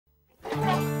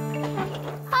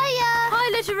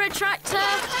Motor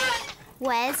retractor.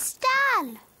 Where's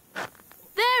Stan?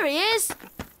 There he is.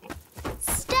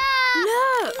 Stan!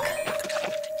 Look!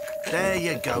 There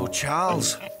you go,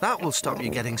 Charles. That will stop you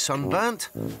getting sunburnt.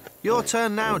 Your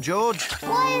turn now, George.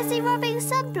 Why is he rubbing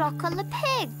sunblock on the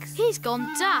pigs? He's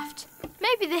gone daft.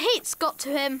 Maybe the heat's got to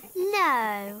him.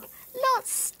 No, not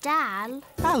Stan.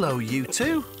 Hello, you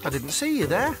two. I didn't see you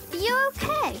there. Are you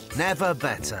okay? Never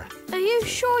better. Are you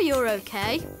sure you're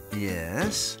okay?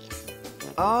 Yes.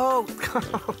 Oh,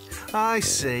 I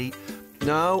see.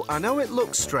 No, I know it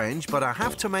looks strange, but I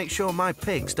have to make sure my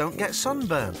pigs don't get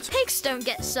sunburnt. Pigs don't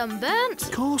get sunburnt.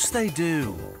 Of course they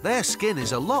do. Their skin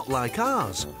is a lot like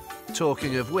ours.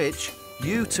 Talking of which,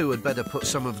 you two had better put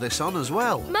some of this on as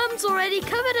well. Mum's already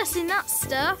covered us in that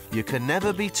stuff. You can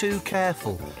never be too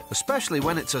careful, especially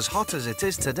when it's as hot as it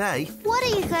is today. What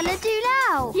are you going to do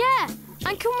now? Yeah,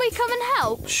 and can we come and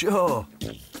help? Sure.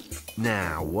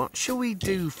 Now, what shall we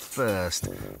do first?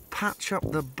 Patch up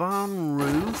the barn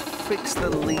roof, fix the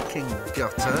leaking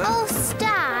gutter... Oh,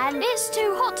 Stan! It's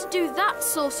too hot to do that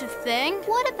sort of thing.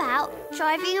 What about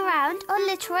driving around on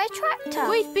literary tractor?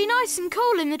 We'd be nice and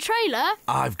cool in the trailer.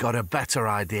 I've got a better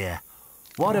idea.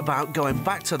 What about going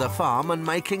back to the farm and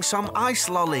making some ice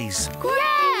lollies?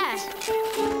 Yeah!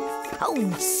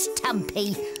 Oh,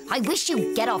 Stumpy, I wish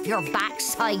you'd get off your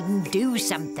backside and do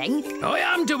something. I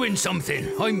am doing something.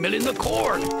 I'm milling the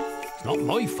corn. It's not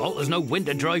my fault there's no wind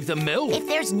to drive the mill. If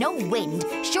there's no wind,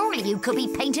 surely you could be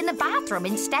painting the bathroom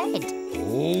instead.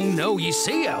 Oh, no, you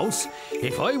see, Else,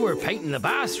 if I were painting the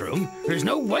bathroom, there's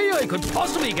no way I could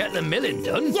possibly get the milling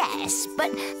done. Yes, but...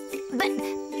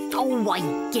 Oh,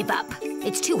 I give up.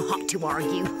 It's too hot to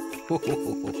argue.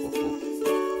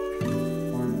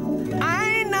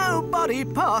 Ain't nobody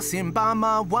passing by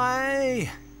my way.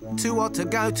 Too hot to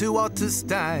go, too hot to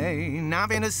stay.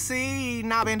 Nothing to see,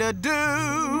 nothing to do.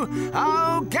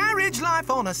 Oh, garage life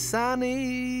on a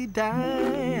sunny day.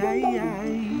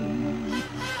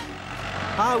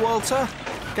 Hi, Walter.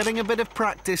 Getting a bit of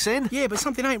practice in? Yeah, but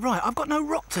something ain't right. I've got no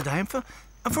rock today, and for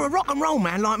a rock and roll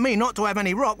man like me not to have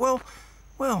any rock, well,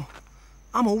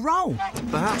 I'm all roll.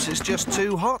 Perhaps it's just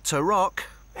too hot to rock.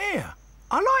 Yeah,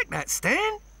 I like that,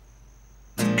 Stan.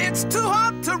 It's too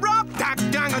hot to rock.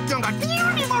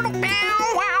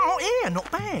 Yeah,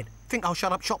 not bad. Think I'll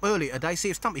shut up shop early today,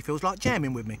 see if Stumpy feels like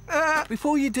jamming with me.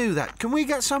 Before you do that, can we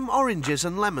get some oranges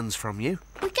and lemons from you?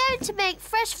 We're going to make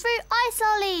fresh fruit ice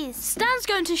lollies. Stan's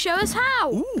going to show us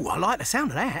how. Ooh, I like the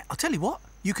sound of that. I'll tell you what,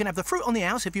 you can have the fruit on the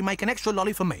house if you make an extra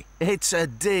lolly for me. It's a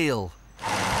deal.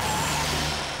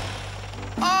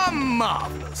 Oh,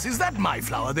 marvellous. Is that my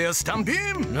flour there, Stumpy?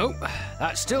 Nope,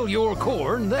 that's still your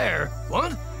corn there.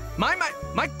 What?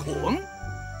 My corn?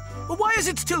 Well, why is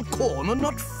it still corn and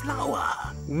not flour?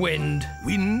 Wind.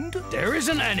 Wind? There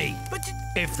isn't any. But...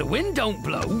 If the wind don't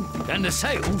blow, then the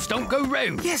sails don't go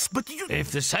round. Yes, but you...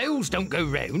 If the sails don't go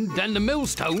round, then the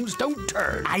millstones don't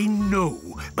turn. I know,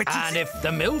 but... And if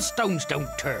the millstones don't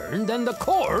turn, then the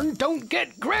corn don't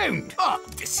get ground. Oh,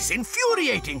 this is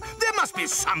infuriating. There must be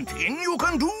something you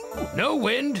can do. No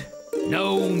wind,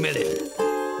 no milling.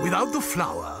 Without the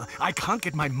flour, I can't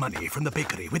get my money from the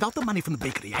bakery. Without the money from the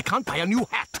bakery, I can't buy a new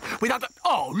hat. Without the...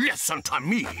 Oh, listen to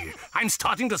me. I'm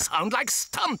starting to sound like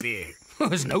Stumpy.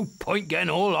 There's no point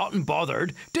getting all hot and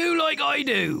bothered. Do like I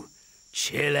do.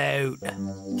 Chill out.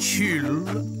 Chill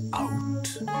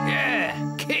out?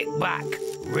 Yeah, kick back.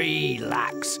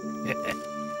 Relax.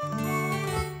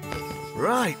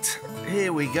 Right,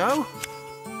 here we go.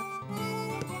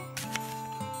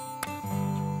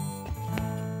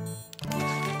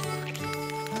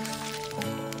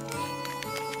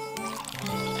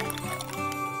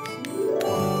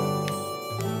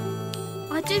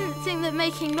 I didn't think that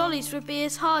making lollies would be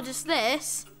as hard as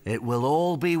this. It will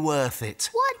all be worth it.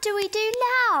 What do we do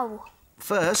now?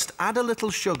 First, add a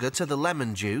little sugar to the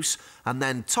lemon juice and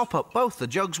then top up both the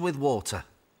jugs with water.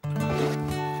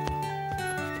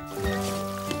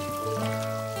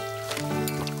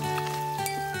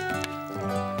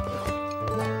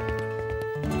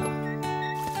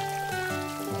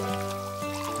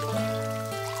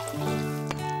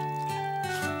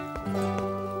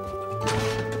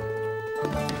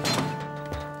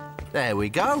 There we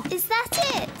go. Is that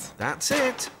it? That's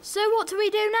it. So what do we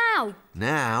do now?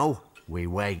 Now we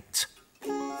wait.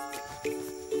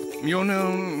 You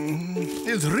know,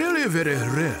 it's really very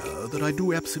rare that I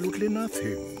do absolutely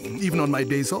nothing. Even on my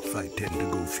days off, I tend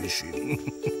to go fishing.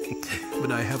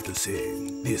 But I have to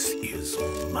say, this is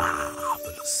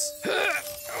marvellous.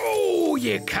 Oh,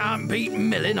 you can't beat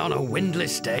milling on a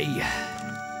windless day.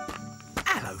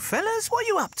 Hello, fellas. What are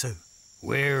you up to?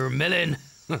 We're milling.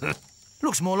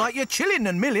 Looks more like you're chilling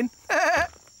than milling.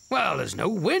 Well, there's no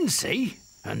wind, see?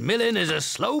 And milling is a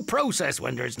slow process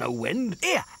when there's no wind.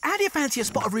 Here, how do you fancy a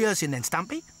spot of rehearsing then,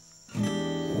 Stumpy?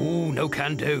 Oh, no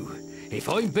can do. If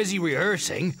I'm busy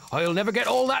rehearsing, I'll never get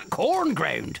all that corn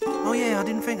ground. Oh, yeah, I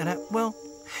didn't think of that. Well,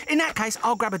 in that case,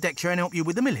 I'll grab a deck chair and help you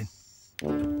with the milling.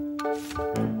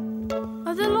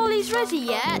 Are the lollies ready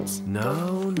yet?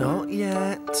 No, not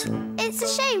yet. It's a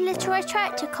shame Little Red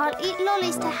Tractor can't eat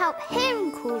lollies to help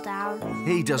him cool down.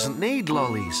 He doesn't need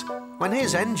lollies. When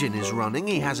his engine is running,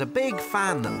 he has a big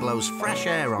fan that blows fresh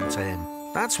air onto him.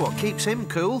 That's what keeps him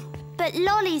cool. But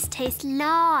lollies taste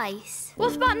nice.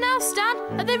 What about now, Stan?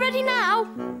 Are they ready now?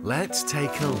 Let's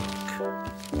take a look.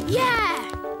 Yeah!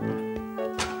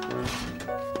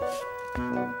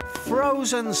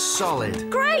 Frozen solid.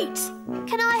 Great!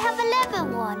 Can I have a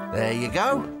lemon one? There you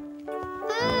go.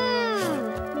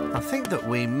 Mmm. I think that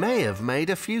we may have made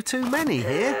a few too many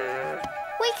here.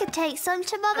 We could take some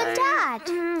to Mum and Dad.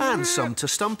 And some to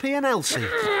Stumpy and Elsie.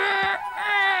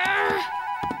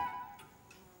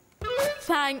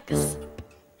 Thanks.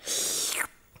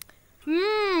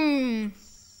 Mmm.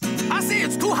 I say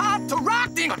it's too hot to rock.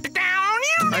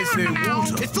 I say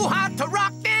water. It's too hot to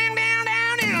rock.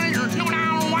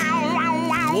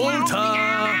 Water.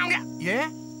 Yeah?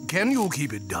 Can you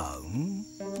keep it down?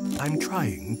 I'm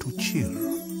trying to chill.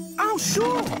 Oh,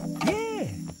 sure. Yeah.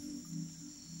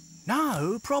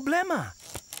 No problema.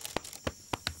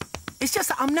 It's just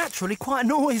that I'm naturally quite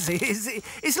noisy.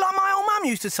 It's like my old mum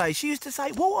used to say. She used to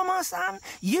say, Walter, my son,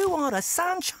 you are the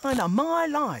sunshine of my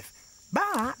life.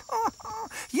 But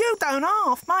you don't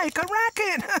half make a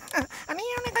racket.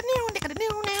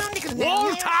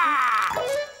 Walter!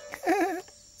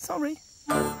 Sorry.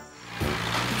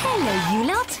 Hello, you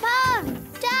lot. Mum,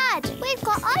 Dad, we've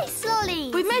got ice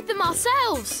lollies. We made them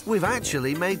ourselves. We've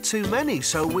actually made too many,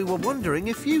 so we were wondering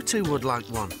if you two would like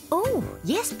one. Oh,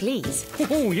 yes, please.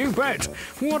 Oh, you bet.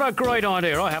 What a great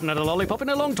idea. I haven't had a lollipop in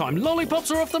a long time.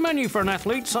 Lollipops are off the menu for an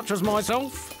athlete such as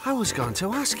myself. I was going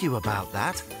to ask you about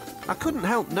that. I couldn't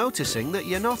help noticing that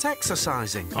you're not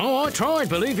exercising. Oh, I tried,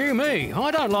 believe you me. I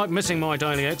don't like missing my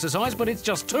daily exercise, but it's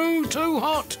just too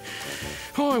hot.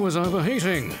 I was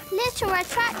overheating. Little Red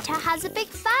Tractor has a big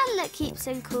fan that keeps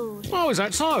him cool. Oh, is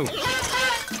that so?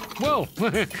 Well,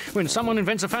 when someone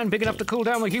invents a fan big enough to cool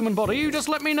down the human body, you just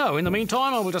let me know. In the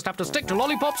meantime, I will just have to stick to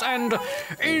lollipops and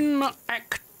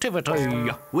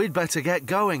inactivity. We'd better get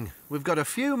going. We've got a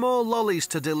few more lollies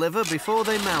to deliver before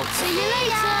they melt. See you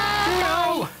later.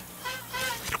 No!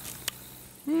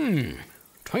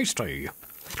 Tasty.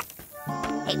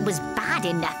 It was bad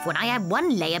enough when I had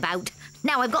one layabout.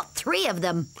 Now I've got 3 of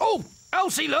them. Oh,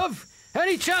 Elsie, love,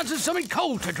 any chance of something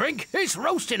cold to drink? It's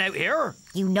roasting out here.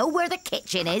 You know where the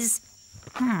kitchen is?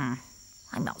 I'm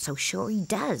not so sure he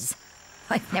does.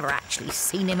 I've never actually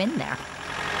seen him in there.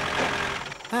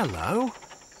 Hello?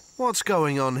 What's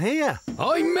going on here?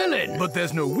 I'm milling. But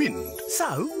there's no wind,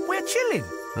 so we're chilling.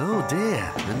 Oh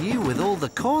dear, and you with all the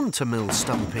corn to mill,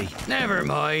 Stumpy. Never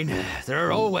mind. There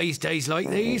are always days like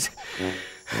these.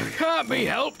 Can't be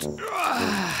helped.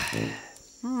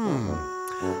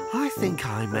 I think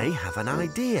I may have an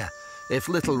idea. If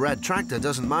Little Red Tractor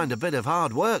doesn't mind a bit of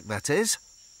hard work, that is.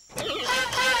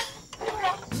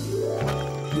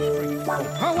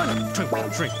 Oh, 1, 2,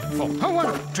 3, 4. Oh,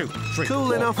 1, 2, 3.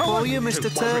 Cool enough for you, Mr.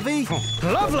 Turvey?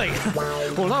 Lovely.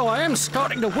 Although I am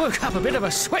starting to work up a bit of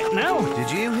a sweat now.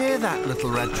 Did you hear that,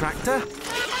 Little Red Tractor?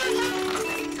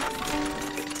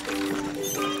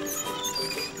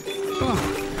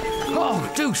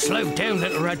 Oh, do slow down,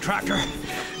 Little Red Tractor.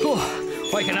 Oh,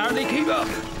 I can hardly keep up.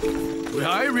 Well,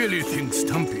 I really think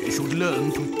Stumpy should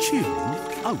learn to chill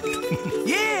out.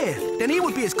 Yeah, then he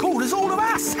would be as cool as all of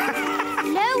us.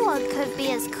 No one could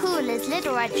be as cool as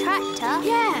Little Red Tractor.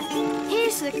 Yeah,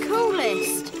 he's the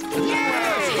coolest.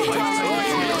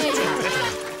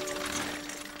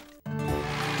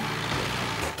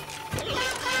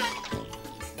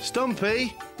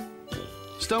 Stumpy?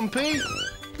 Stumpy?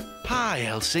 Hi,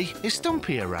 Elsie. Is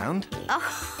Stumpy around?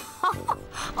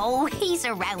 Oh, he's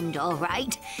around all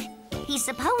right. He's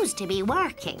supposed to be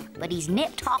working, but he's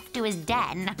nipped off to his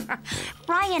den.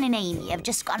 Brian and Amy have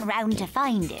just gone round to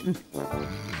find him.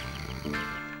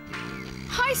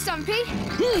 Hi, Stumpy.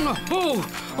 Oh,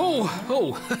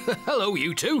 hello,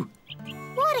 you two.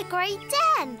 What a great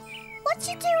den. What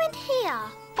you doing here?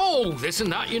 Oh, this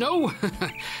and that, you know.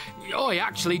 I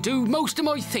actually do most of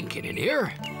my thinking in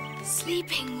here.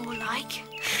 Sleeping more like.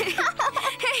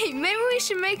 Hey, maybe we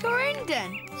should make our own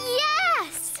den.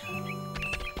 Yes!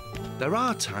 There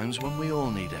are times when we all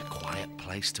need a quiet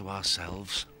place to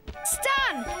ourselves.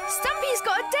 Stan! Stumpy's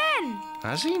got a den!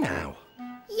 Has he now?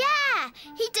 Yeah,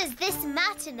 he does this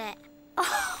mat in it.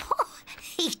 Oh,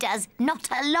 he does not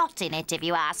a lot in it, if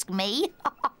you ask me.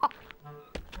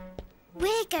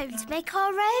 We're going to make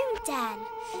our own den.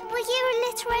 Will you and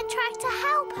Little Red Tractor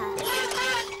help us?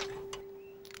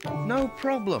 No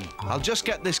problem. I'll just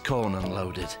get this corn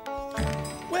unloaded.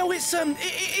 Well, it's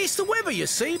the weather, you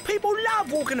see. People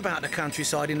love walking about the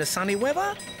countryside in the sunny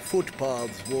weather.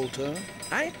 Footpaths, Walter.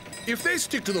 Eh? If they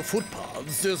stick to the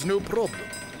footpaths, there's no problem.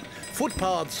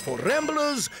 Footpaths for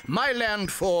ramblers, my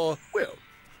land for, well,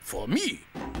 for me.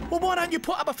 Well, why don't you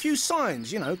put up a few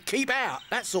signs, you know, keep out,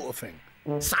 that sort of thing.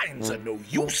 Signs are no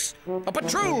use. A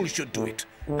patrol should do it.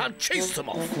 I'll chase them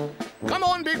off. Come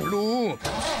on, Big Blue.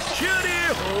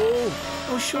 Cheerio-ho.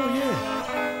 Oh, sure, yeah.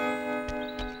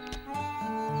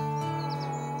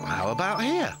 How about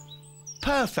here?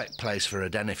 Perfect place for a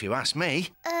den if you ask me.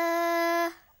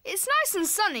 It's nice and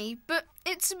sunny, but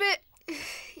it's a bit,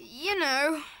 you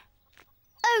know...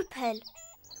 Open.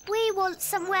 We want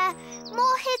somewhere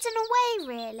more hidden away,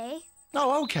 really.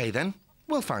 Oh, OK then.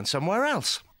 We'll find somewhere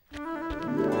else.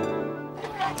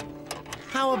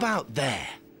 How about there?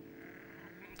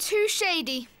 Too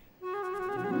shady.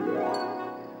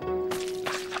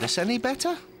 This any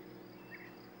better?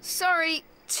 Sorry,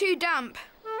 too damp.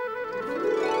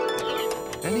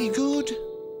 Any good?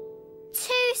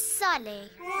 Too sunny.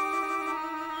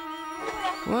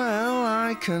 Well,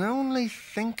 I can only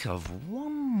think of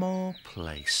one more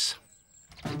place.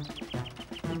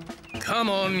 Come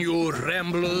on, you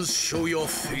ramblers, show your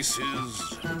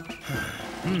faces.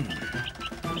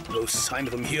 No sign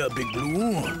of them here, Big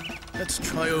Blue. Let's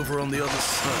try over on the other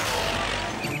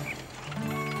side.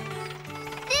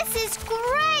 This is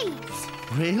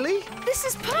great! Really? This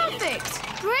is perfect.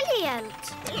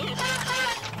 Brilliant!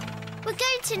 We're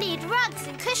going to need rugs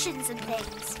and cushions and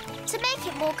things to make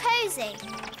it more cosy.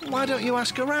 Why don't you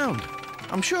ask around?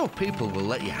 I'm sure people will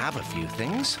let you have a few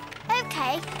things.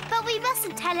 OK, but we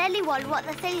mustn't tell anyone what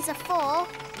the things are for.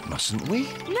 Mustn't we?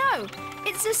 No,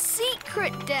 it's a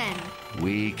secret den.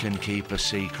 We can keep a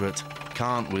secret,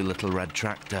 can't we, Little Red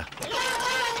Tractor?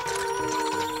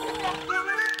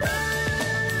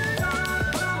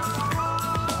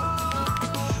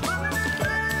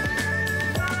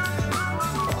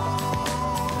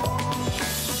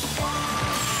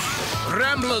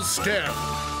 Rambler's Den.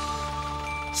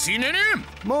 Seen any?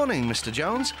 Morning, Mr.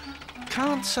 Jones.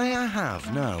 Can't say I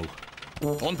have, no.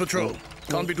 On patrol.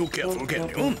 Can't be too careful, can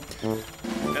you?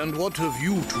 And what have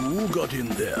you two got in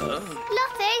there?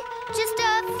 Nothing, just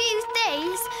a few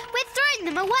things. We're throwing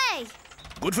them away.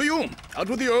 Good for you. Out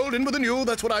with the old, in with the new.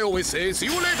 That's what I always say. See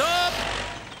you later.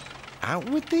 Out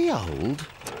with the old?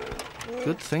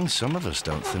 Good thing some of us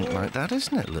don't think like that,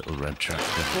 isn't it, Little Red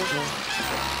Tractor?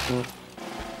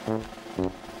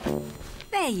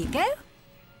 There you go.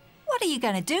 What are you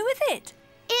going to do with it?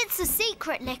 It's a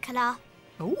secret, Nicola.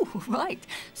 Oh, right.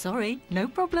 Sorry, no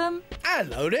problem.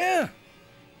 Hello there.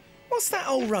 What's that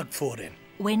old rug for, then?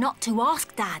 We're not to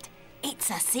ask, Dad. It's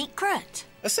a secret.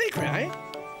 A secret, eh?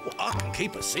 Well, I can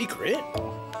keep a secret.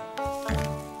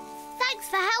 Thanks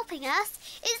for helping us.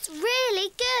 It's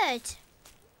really good.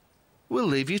 We'll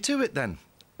leave you to it, then.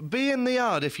 Be in the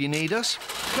yard if you need us.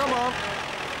 Come on.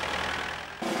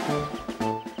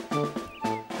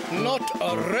 Not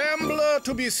a rambler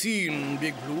to be seen,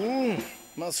 Big Blue.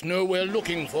 Must know we're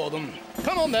looking for them.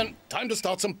 Come on, then. Time to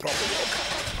start some proper work.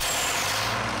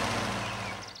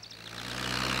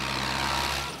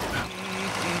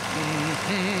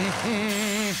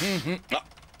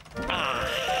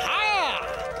 Aha!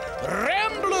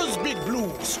 Ramblers, Big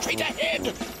Blue. Straight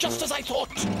ahead, just as I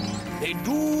thought. They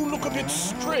do look a bit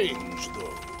strange,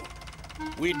 though.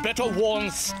 We'd better warn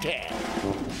Stan.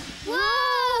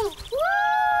 Whoa! Woo!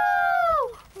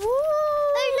 Woo!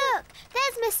 Oh, look,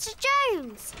 there's Mr.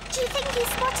 Jones. Do you think he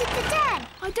spotted the den?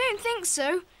 I don't think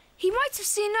so. He might have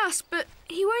seen us, but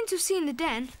he won't have seen the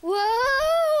den.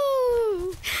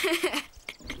 Whoa!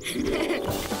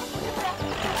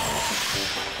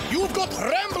 You've got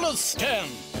ramblers, Stan.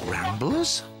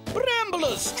 Ramblers?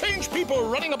 Ramblers, strange people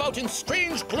running about in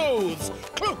strange clothes.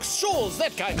 Cloaks, shawls,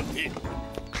 that kind of thing.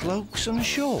 Cloaks and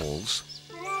shawls?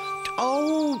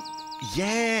 Oh,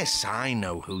 yes, I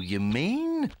know who you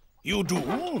mean. You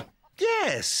do?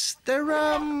 Yes,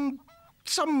 they're,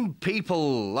 some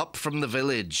people up from the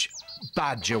village.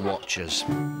 Badger watchers.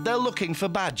 They're looking for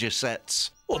badger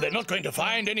sets. Well, they're not going to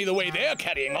find any the way they're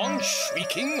carrying on,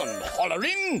 shrieking and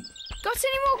hollering. Got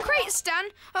any more crates, Stan?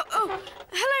 Oh,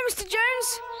 hello, Mr.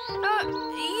 Jones.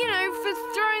 You know, for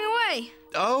throwing away.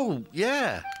 Oh,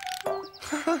 yeah.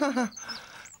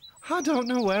 I don't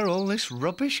know where all this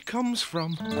rubbish comes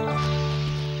from.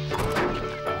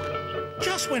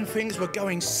 Just when things were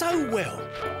going so well.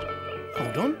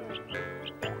 Hold on.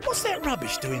 What's that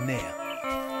rubbish doing there?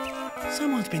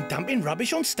 Someone's been dumping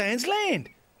rubbish on Stan's land.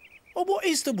 Or what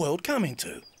is the world coming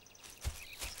to?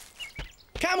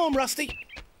 Come on, Rusty.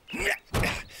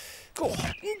 Go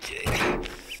on.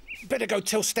 Better go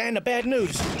tell Stan the bad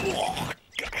news.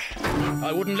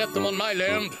 I wouldn't let them on my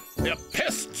land. They're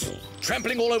pests,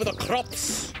 trampling all over the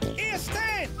crops. Here,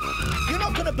 Stan! You're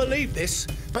not going to believe this,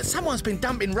 but someone's been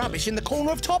dumping rubbish in the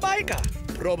corner of Top Acre.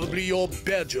 Probably your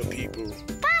badger people.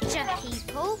 Badger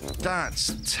people?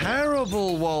 That's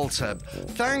terrible, Walter.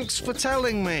 Thanks for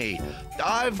telling me.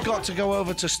 I've got to go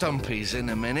over to Stumpy's in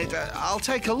a minute. I'll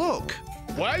take a look.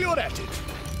 While you're at it,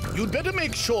 you'd better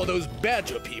make sure those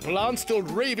badger people aren't still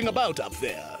raving about up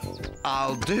there.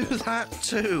 I'll do that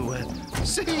too.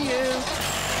 See you.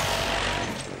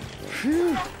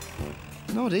 Phew.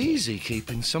 Not easy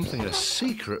keeping something a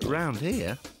secret round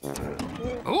here.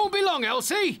 Won't be long,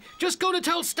 Elsie. Just go to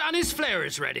tell Stan his flare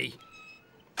is ready.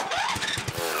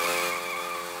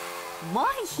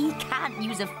 Why he can't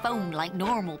use a phone like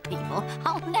normal people,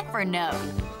 I'll never know.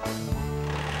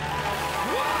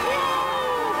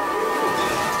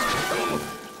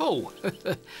 Oh,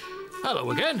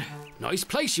 hello again. Nice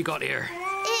place you got here.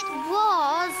 It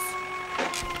was.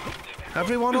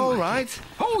 Everyone all right?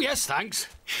 Oh, yes, thanks.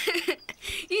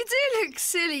 You do look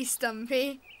silly,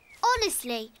 Stumpy.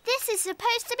 Honestly, this is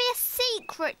supposed to be a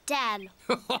secret den.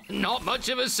 Not much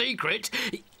of a secret.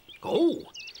 Oh,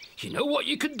 you know what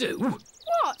you could do?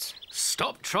 What?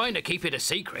 Stop trying to keep it a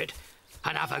secret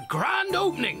and have a grand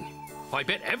opening. I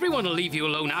bet everyone will leave you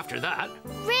alone after that.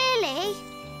 Really?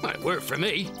 Well, it worked for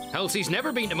me. Elsie's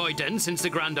never been to my den since the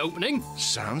grand opening.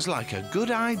 Sounds like a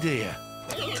good idea.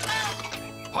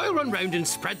 I'll run round and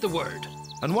spread the word.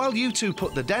 And while you two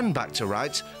put the den back to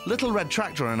rights, Little Red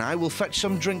Tractor and I will fetch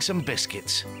some drinks and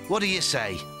biscuits. What do you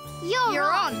say?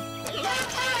 You're on.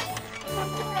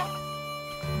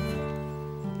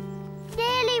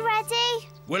 Nearly ready?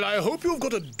 Well, I hope you've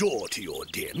got a door to your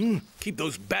den. Keep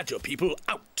those badger people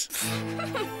out.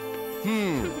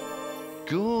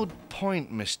 Good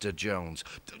point, Mr. Jones.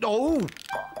 Oh!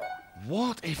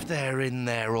 What if they're in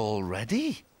there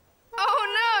already? Oh,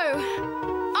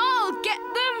 no! I'll get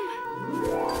them!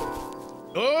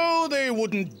 Oh, they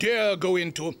wouldn't dare go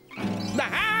into...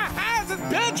 There's a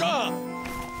badger!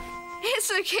 It's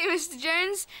okay, Mr.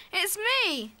 Jones. It's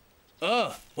me.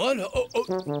 What?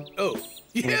 Oh.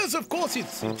 Yes, of course,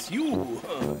 it's you.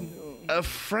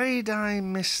 Afraid I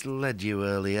misled you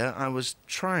earlier. I was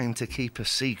trying to keep a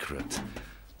secret.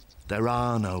 There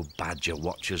are no badger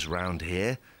watchers round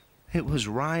here. It was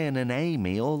Ryan and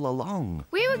Amy all along.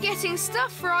 We were getting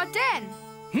stuff for our den.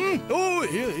 Oh,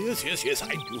 yes,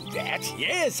 I knew that.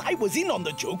 Yes, I was in on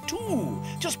the joke, too.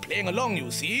 Just playing along, you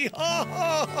see. There.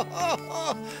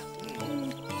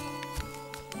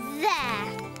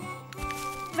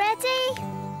 Ready?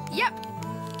 Yep.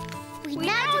 We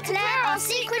now declare our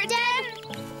secret den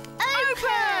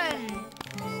open!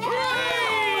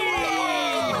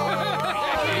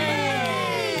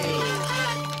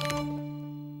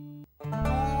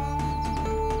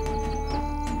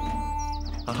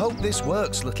 I hope this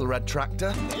works, Little Red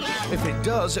Tractor. If it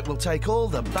does, it will take all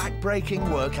the back-breaking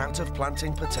work out of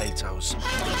planting potatoes.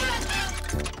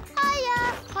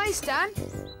 Hiya! Hi, Stan.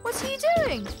 What are you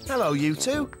doing? Hello, you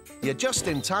two. You're just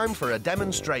in time for a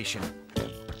demonstration.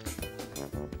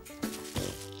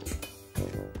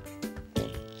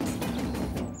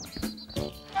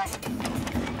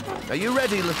 Are you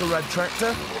ready, Little Red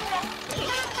Tractor?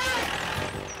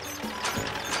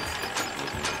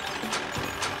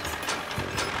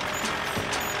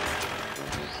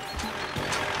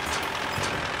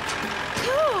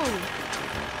 Cool.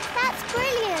 That's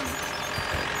brilliant!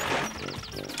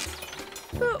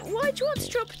 But why do you want to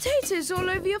drop potatoes all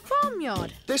over your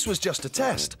farmyard? This was just a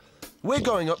test. We're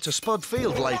going up to Spud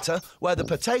Field later, where the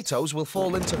potatoes will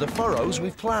fall into the furrows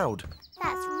we've ploughed.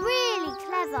 That's really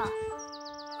clever.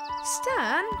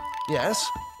 Stan, Yes,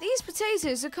 these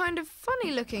potatoes are kind of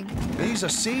funny looking. these are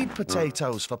seed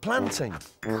potatoes for planting.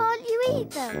 Can't you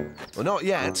eat them? Well, not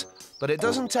yet, but it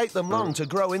doesn't take them long to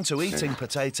grow into eating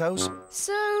potatoes.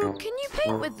 So, can you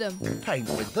paint with them? Paint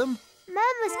with them.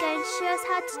 Mum was going to show us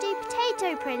how to do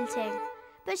potato printing,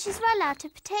 but she's run out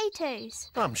of potatoes.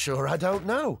 I'm sure I don't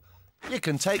know. You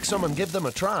can take some and give them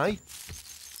a try.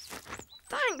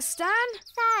 Thanks, Stan.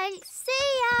 Thanks.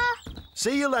 See ya!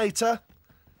 See you later.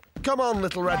 Come on,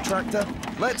 Little Red Tractor.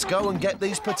 Let's go and get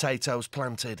these potatoes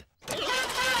planted.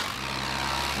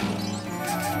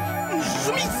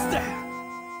 Mister!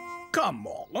 Come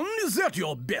on, is that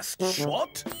your best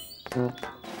shot?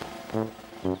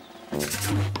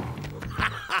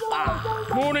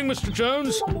 Morning, Mr.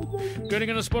 Jones. Getting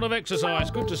in a spot of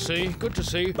exercise. Good to see. Good to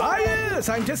see. Ah, yes,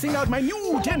 I'm testing out my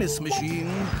new tennis machine.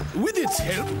 With its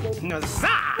help,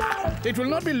 huzzah! It will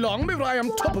not be long before I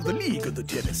am top of the league at the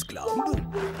tennis club.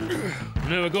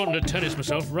 Never got into tennis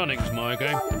myself. Running's my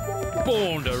game.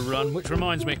 Born to run, which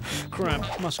reminds me. Cramp.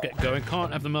 Must get going.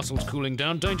 Can't have the muscles cooling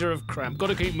down. Danger of cramp. Got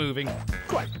to keep moving.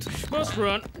 Quite. Must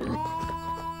run.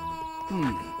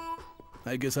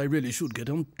 I guess I really should get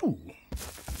on too.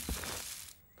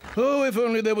 Oh, if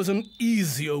only there was an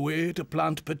easier way to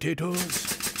plant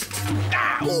potatoes.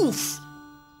 Ah, oof!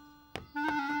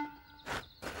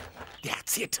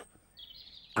 That's it.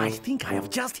 I think I have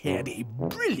just had a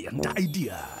brilliant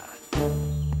idea.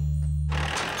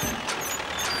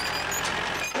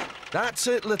 That's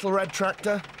it, little red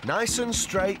tractor. Nice and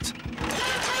straight.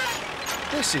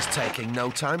 This is taking no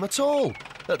time at all.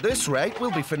 At this rate,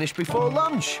 we'll be finished before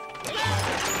lunch.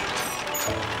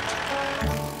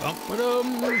 Oh,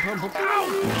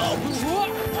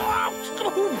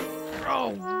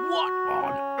 what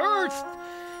on earth?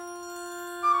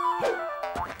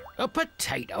 A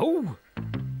potato?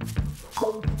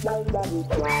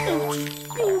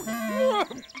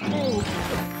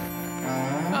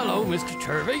 Hello, Mr.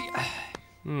 Turvey.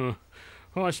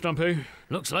 Hi, Stumpy.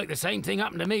 Looks like the same thing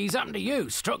happened to me's happened to you.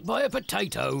 Struck by a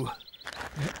potato.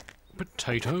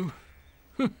 Potato?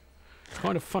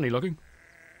 Kind of funny looking.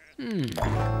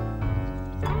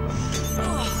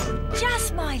 Oh,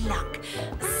 just my luck.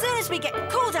 As soon as we get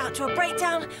called out to a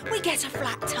breakdown, we get a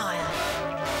flat tyre.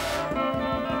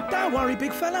 Don't worry,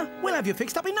 big fella. We'll have you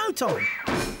fixed up in no time.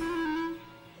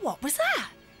 What was that?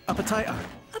 A potato.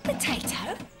 A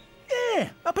potato? Yeah,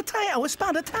 a potato, a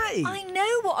spud of tea. I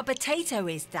know what a potato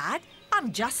is, Dad.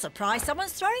 I'm just surprised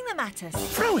someone's throwing them at us.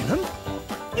 Throwing them?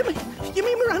 You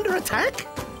mean we're under attack?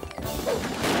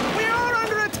 We are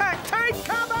under attack! Take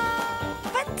cover!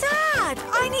 But, Dad,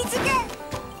 I need to get...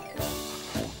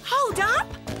 Hold up!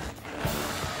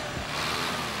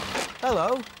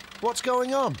 Hello. What's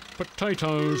going on?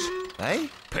 Potatoes. Eh?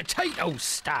 Potatoes,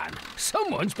 Stan.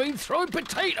 Someone's been throwing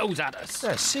potatoes at us.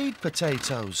 They're seed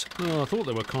potatoes. Oh, I thought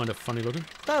they were kind of funny looking.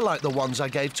 They're like the ones I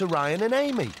gave to Ryan and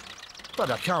Amy. But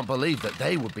I can't believe that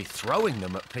they would be throwing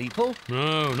them at people.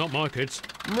 No, not my kids.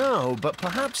 No, but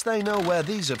perhaps they know where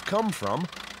these have come from.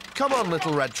 Come on,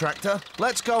 little red tractor.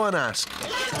 Let's go and ask.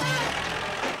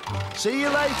 See you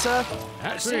later.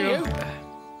 See you.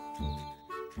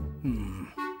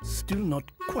 Still not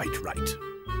quite right.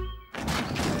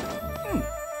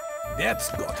 That's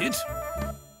got it.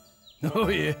 Oh,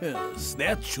 yes,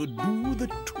 that should do the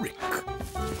trick.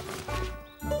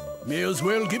 May as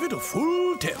well give it a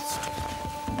full test.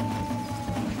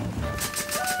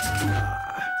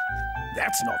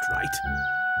 That's not right.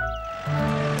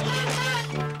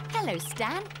 Hello,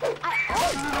 Stan.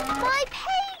 My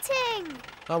painting!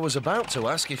 I was about to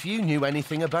ask if you knew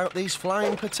anything about these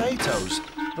flying potatoes,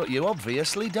 but you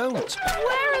obviously don't.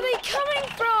 Where are they coming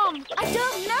from? I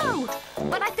don't know,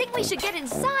 but I think we should get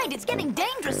inside. It's getting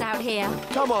dangerous out here.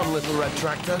 Come on, little red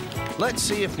tractor. Let's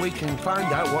see if we can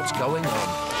find out what's going on.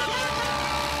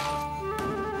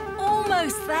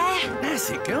 Almost there. That's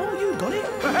it, girl. You got it.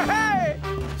 Hey!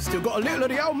 Still got a little of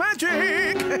the old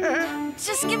magic.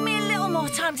 Just give me a little more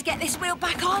time to get this wheel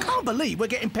back on. Can't believe we're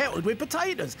getting pelted with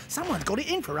potatoes. Someone's got it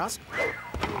in for us.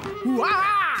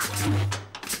 Wah!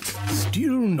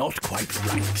 Still not quite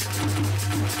right.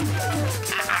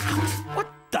 What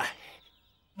the?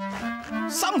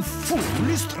 Some fool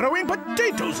is throwing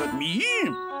potatoes at me.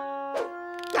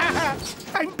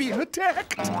 I'm being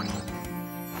attacked.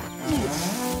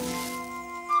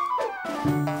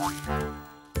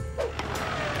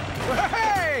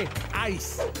 Hey!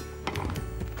 Ice.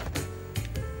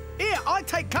 Here, I'd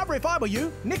take cover if I were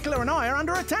you. Nicola and I are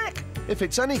under attack. If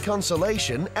it's any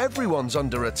consolation, everyone's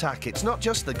under attack. It's not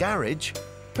just the garage.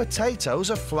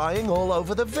 Potatoes are flying all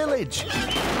over the village.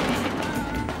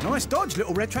 Nice dodge,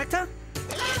 little red tractor.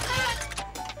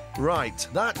 Right,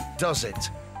 that does it.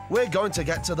 We're going to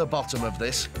get to the bottom of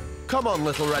this. Come on,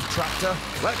 little red tractor.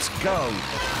 Let's go.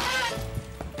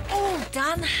 All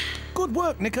done. Good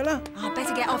work, Nicola. I'd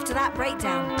better get off to that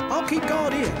breakdown. I'll keep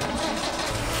guard here.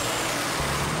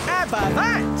 How about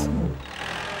that?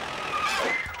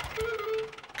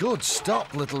 Good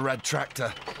stop, little red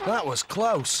tractor. That was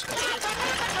close.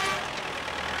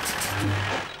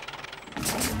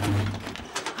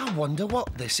 I wonder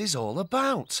what this is all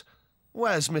about.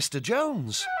 Where's Mr.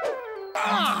 Jones?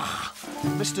 Ah!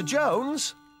 Mr.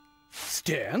 Jones?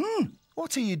 Stan?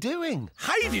 What are you doing?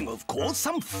 Hiding, of course.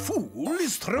 Some fool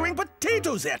is throwing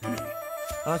potatoes at me.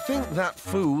 I think that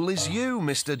fool is you,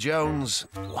 Mr. Jones.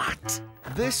 What?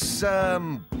 This,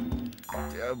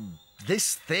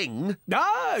 This thing?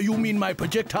 Ah, you mean my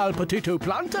projectile potato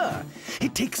planter?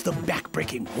 It takes the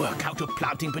back-breaking work out of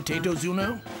planting potatoes, you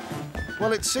know.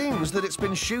 Well, it seems that it's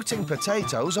been shooting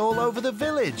potatoes all over the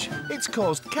village. It's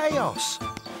caused chaos.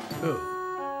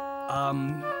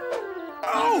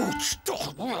 Ouch!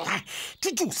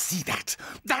 Did you see that?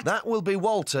 That will be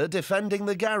Walter defending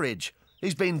the garage.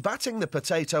 He's been batting the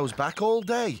potatoes back all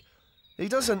day. He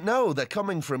doesn't know they're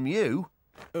coming from you.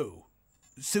 Oh,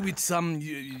 so it's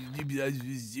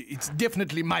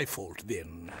definitely my fault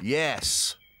then.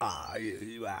 Yes. I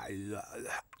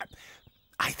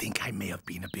think I may have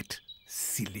been a bit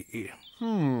silly.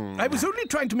 I was only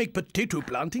trying to make potato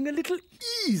planting a little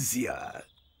easier.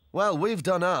 Well, we've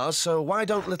done ours, so why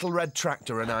don't Little Red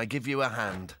Tractor and I give you a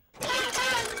hand?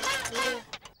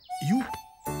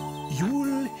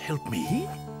 You'll help me?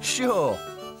 Sure.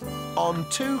 On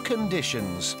 2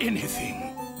 conditions.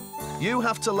 Anything. You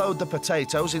have to load the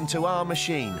potatoes into our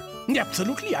machine.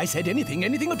 Absolutely, I said anything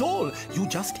at all. You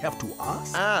just have to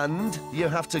ask. And you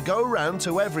have to go round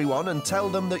to everyone and tell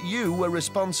them that you were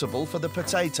responsible for the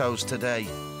potatoes today.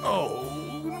 Oh,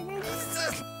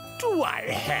 do I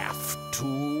have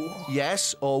to?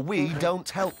 Yes, or we don't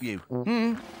help you.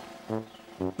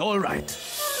 All right.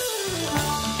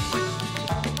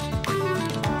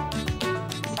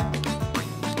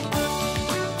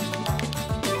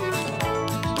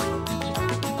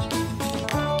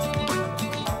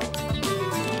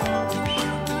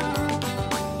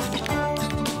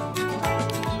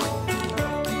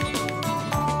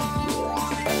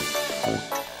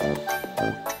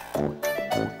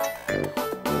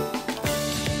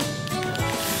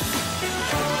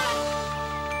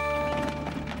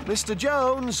 Mr.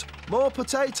 Jones, more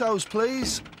potatoes,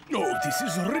 please. Oh, this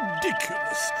is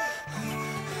ridiculous.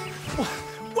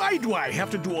 Why do I have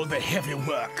to do all the heavy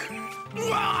work?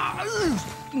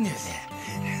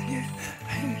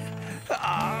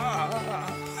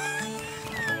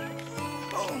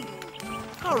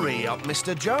 Hurry up,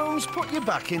 Mr. Jones. Put your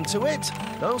back into it.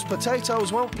 Those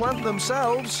potatoes won't plant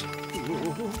themselves.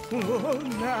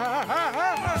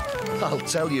 I'll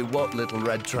tell you what, Little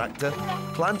Red Tractor.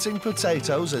 Planting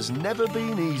potatoes has never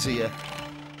been easier.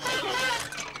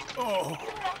 Oh,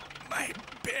 my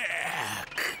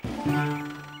back.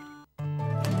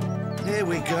 Here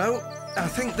we go. I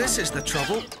think this is the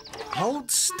trouble. Hold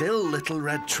still, Little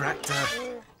Red Tractor.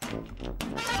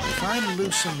 If I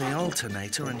loosen the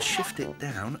alternator and shift it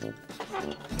down...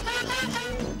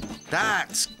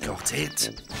 That's got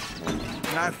it.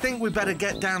 I think we better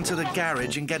get down to the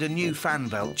garage and get a new fan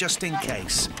belt, just in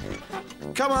case.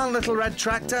 Come on, Little Red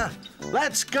Tractor.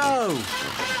 Let's go.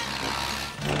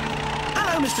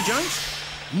 Hello, Mr. Jones.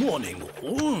 Morning,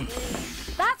 all.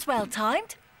 That's well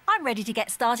timed. I'm ready to get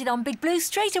started on Big Blue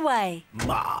straight away.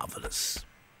 Marvellous.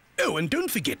 Oh, and don't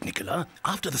forget, Nicola,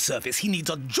 after the service, he needs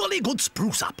a jolly good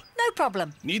spruce up. No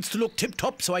problem. Needs to look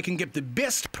tip-top so I can get the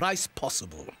best price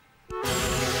possible.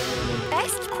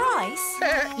 Best price?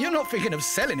 You're not thinking of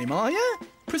selling him, are you?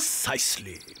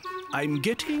 Precisely. I'm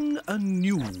getting a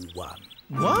new one.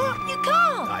 What? You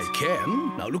can't. I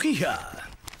can. Now, looky here.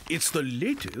 It's the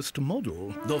latest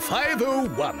model, the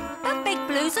 501. And Big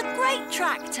Blue's a great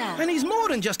tractor. And he's more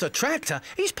than just a tractor.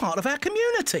 He's part of our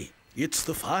community. It's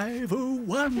the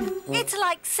 501. It's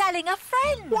like selling a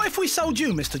friend. What if we sold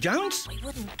you, Mr. Jones? We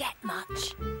wouldn't get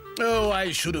much. Oh,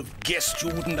 I should have guessed you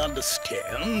wouldn't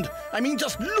understand. I mean,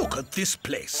 just look at this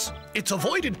place. It's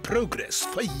avoided progress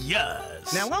for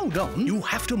years. Now, hold on. You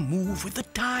have to move with the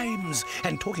times.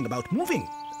 And talking about moving,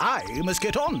 I must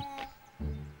get on.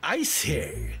 I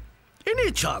say,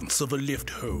 any chance of a lift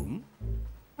home?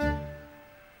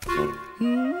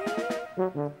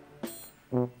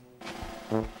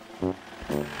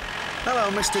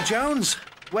 Hello, Mr. Jones.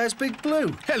 Where's Big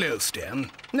Blue? Hello, Stan.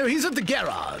 No, he's at the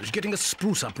garage getting a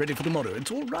spruce up ready for tomorrow.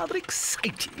 It's all rather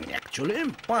exciting, actually.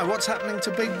 Why, what's happening to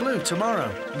Big Blue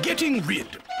tomorrow? Getting rid.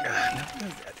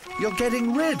 You're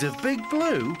getting rid of Big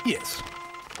Blue? Yes.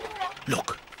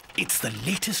 Look, it's the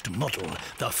latest model,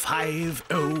 the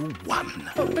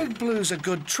 501. But Big Blue's a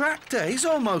good tractor. He's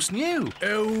almost new.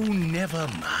 Oh, never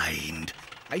mind.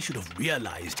 I should have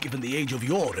realized, given the age of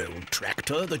your old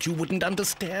tractor, that you wouldn't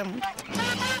understand.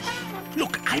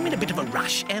 Look, I'm in a bit of a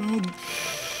rush.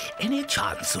 Any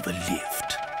chance of a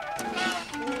lift?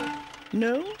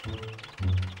 No?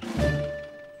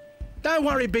 Don't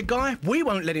worry, big guy. We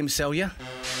won't let him sell you.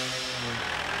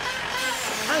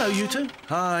 Hello, you two.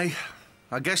 Hi.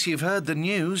 I guess you've heard the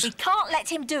news. We can't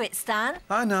let him do it, Stan.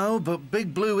 I know, but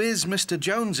Big Blue is Mr.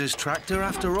 Jones's tractor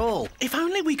after all. If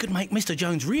only we could make Mr.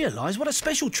 Jones realise what a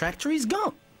special tractor he's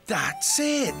got. That's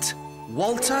it.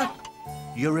 Walter,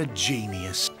 you're a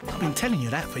genius. I've been telling you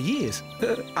that for years.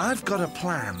 I've got a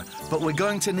plan, but we're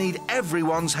going to need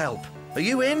everyone's help. Are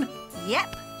you in?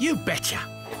 Yep. You betcha.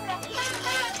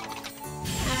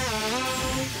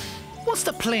 What's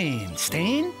the plan,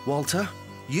 Stan? Walter,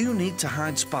 you need to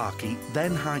hide Sparky,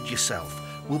 then hide yourself.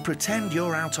 We'll pretend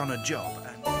you're out on a job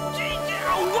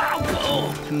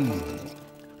and...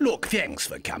 Look, thanks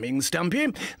for coming, Stumpy.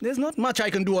 There's not much I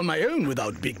can do on my own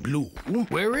without Big Blue.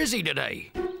 Where is he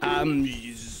today? I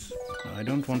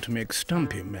don't want to make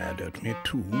Stumpy mad at me,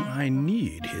 too. I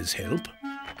need his help.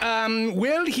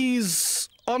 Well, he's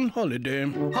on holiday.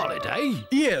 Holiday?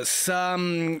 Yes,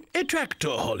 a tractor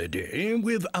holiday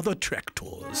with other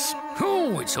tractors.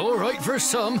 Oh, it's all right for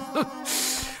some.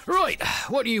 Right,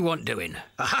 what do you want doing?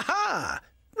 Ha!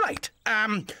 Right,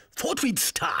 thought we'd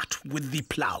start with the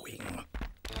ploughing.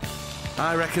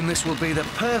 I reckon this will be the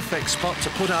perfect spot to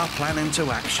put our plan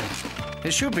into action.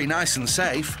 It should be nice and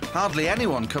safe. Hardly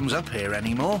anyone comes up here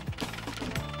anymore.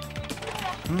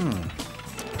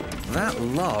 That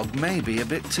log may be a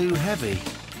bit too heavy.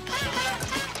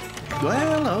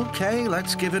 Well, OK,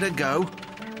 let's give it a go.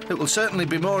 It will certainly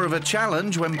be more of a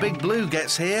challenge when Big Blue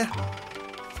gets here.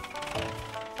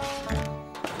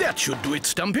 That should do it,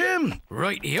 Stumpy.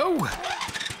 Right-yo.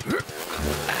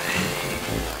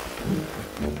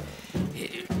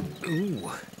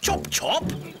 Ooh. Chop, chop.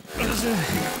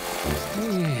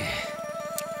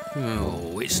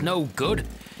 Oh, it's no good.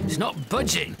 It's not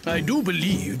budging. I do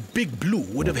believe Big Blue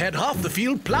would have had half the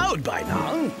field ploughed by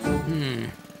now.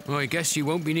 Well, I guess you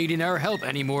won't be needing our help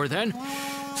anymore then.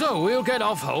 So we'll get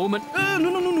off home and...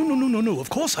 No. Of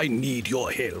course I need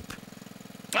your help.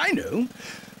 I know.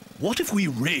 What if we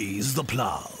raise the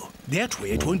plough? That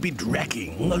way it won't be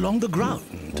dragging along the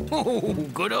ground. Oh,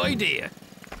 good idea.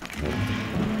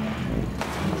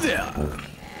 There.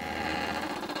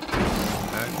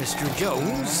 Mr.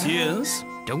 Jones? Yes?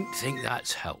 Don't think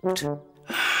that's helped.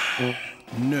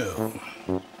 No.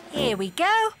 Here we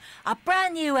go. A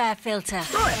brand new air filter.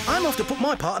 Right, I'm off to put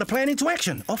my part of the plan into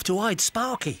action. Off to hide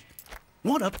Sparky.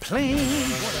 What a plan.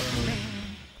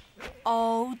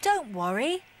 Oh, don't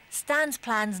worry. Stan's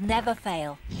plans never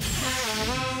fail.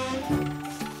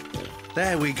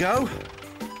 There we go.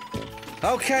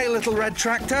 OK, little red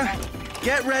tractor.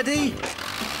 Get ready.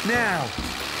 Now,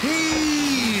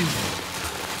 heave!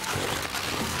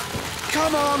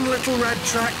 Come on, little red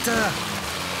tractor.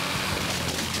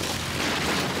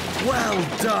 Well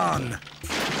done.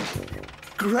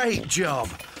 Great job.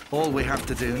 All we have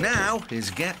to do now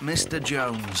is get Mr.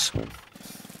 Jones.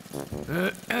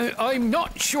 I'm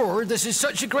not sure this is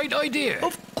such a great idea.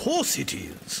 Of course it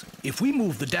is. If we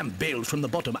move the damp bales from the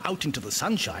bottom out into the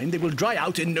sunshine, they will dry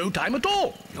out in no time at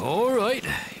all. All right,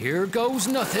 here goes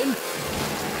nothing.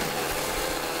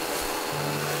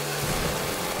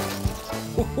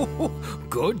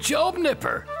 Good job,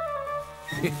 Nipper.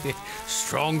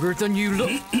 Stronger than you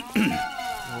look.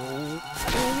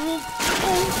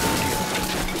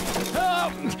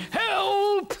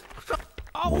 Help!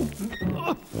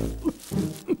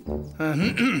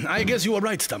 I guess you were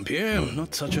right, Stumpy.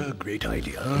 Not such a great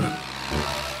idea.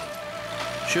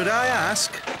 Should I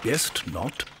ask? Best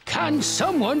not. Can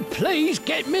someone please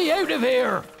get me out of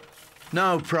here?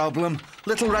 No problem.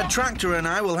 Little Red Tractor and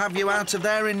I will have you out of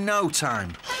there in no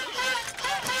time.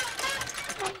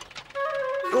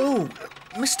 Oh,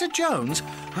 Mr. Jones,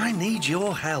 I need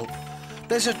your help.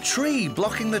 There's a tree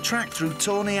blocking the track through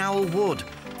Tawny Owl Wood.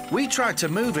 We tried to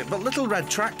move it, but Little Red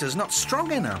Tractor's not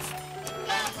strong enough.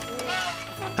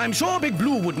 I'm sure Big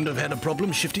Blue wouldn't have had a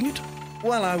problem shifting it.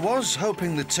 Well, I was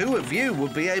hoping the two of you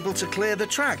would be able to clear the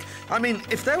track. I mean,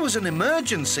 if there was an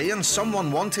emergency and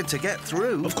someone wanted to get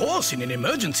through... Of course, in an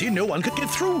emergency, no one could get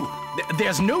through.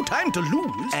 There's no time to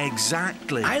lose.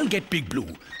 Exactly. I'll get Big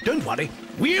Blue. Don't worry.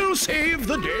 We'll save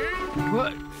the day.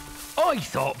 What? I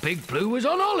thought Big Blue was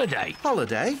on holiday.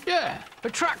 Holiday? Yeah, a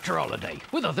tractor holiday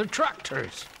with other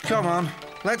tractors. Come on,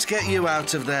 let's get you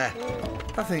out of there.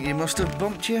 I think you must have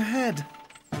bumped your head.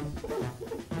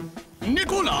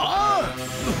 Nicola!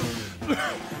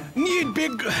 Need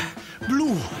Big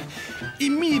Blue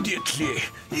immediately.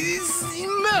 It's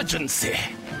emergency.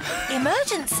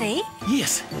 Emergency?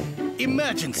 Yes,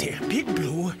 emergency. Big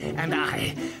Blue and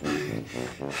I.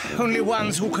 Only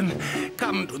ones who can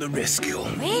come to the rescue.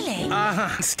 Really?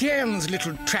 Stan's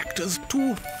little tractor's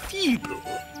too feeble.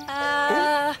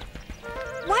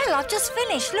 Well, I've just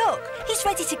finished. Look, he's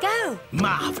ready to go.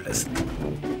 Marvellous.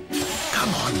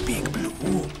 Come on, Big Blue.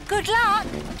 Good luck.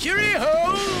 Cheerio!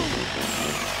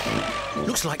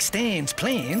 Looks like Stan's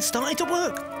plan's starting to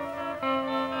work.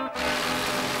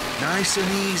 Nice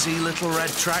and easy, Little Red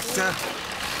Tractor.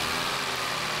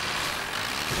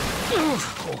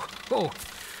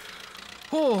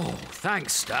 Oh,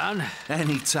 thanks, Stan.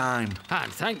 Any time.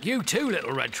 And thank you too,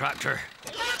 little red tractor.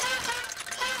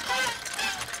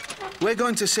 We're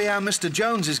going to see how Mr.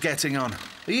 Jones is getting on.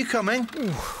 Are you coming?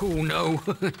 Oh, no.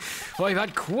 I've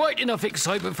had quite enough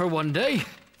excitement for one day.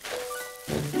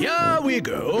 Here we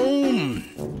go.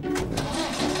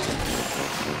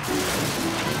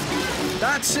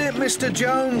 That's it, Mr.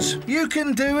 Jones. You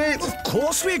can do it. Of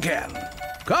course we can.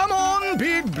 Come on,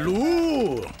 Big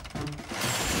Blue.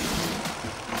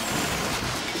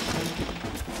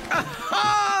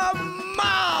 Aha!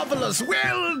 Marvellous!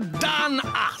 Well done,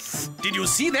 us. Did you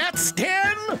see that,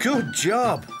 Stan? Good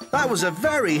job. That was a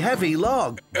very heavy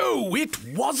log. Oh, it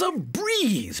was a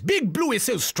breeze. Big Blue is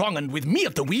so strong, and with me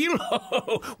at the wheel,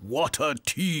 what a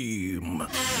team.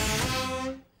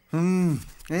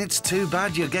 It's too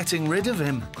bad you're getting rid of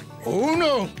him. Oh,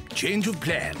 no. Change of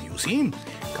plan, you see.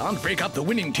 Can't break up the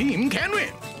winning team, can we?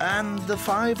 And the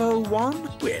 501?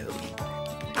 Well,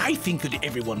 I think that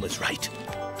everyone was right.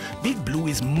 Big Blue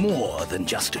is more than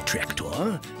just a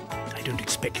tractor. I don't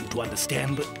expect you to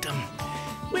understand, but,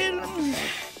 well,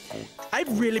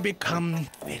 I've really become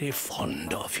very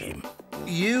fond of him.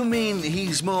 You mean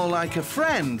he's more like a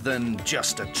friend than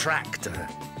just a tractor?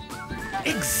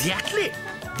 Exactly.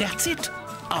 That's it.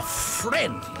 A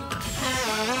friend.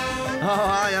 Oh,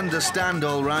 I understand,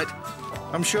 all right.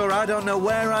 I'm sure I don't know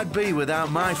where I'd be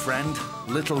without my friend,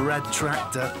 Little Red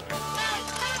Tractor.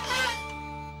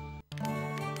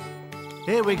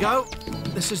 Here we go.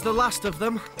 This is the last of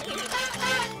them.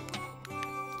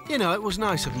 You know, it was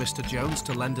nice of Mr. Jones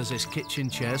to lend us his kitchen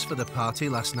chairs for the party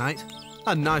last night.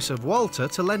 And nice of Walter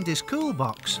to lend his cool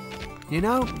box. You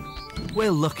know,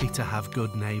 we're lucky to have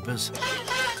good neighbours.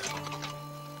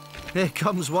 Here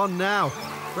comes one now.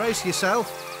 Brace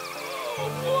yourself.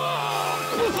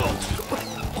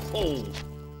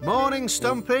 Morning,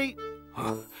 Stumpy.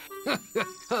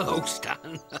 Hello,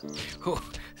 Stan. Oh,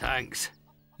 thanks.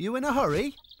 You in a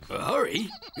hurry? A hurry?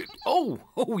 Oh,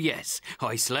 yes.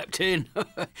 I slept in.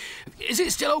 Is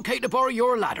it still okay to borrow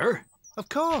your ladder? Of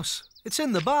course. It's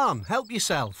in the barn. Help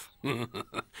yourself.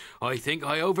 I think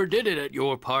I overdid it at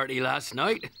your party last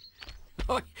night.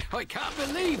 I can't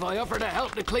believe I offered to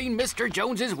help to clean Mr.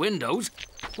 Jones's windows.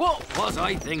 What was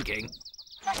I thinking?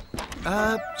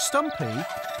 Stumpy,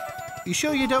 you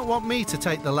sure you don't want me to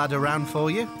take the ladder round for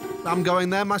you? I'm going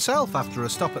there myself after a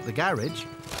stop at the garage.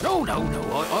 No.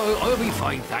 I'll be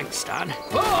fine, thanks, Stan.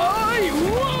 Bye!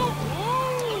 Whoa!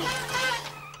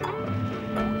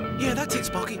 Yeah, that's it,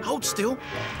 Sparky. Hold still.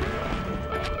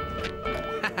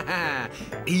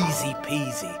 Easy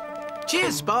peasy.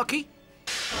 Cheers, Sparky.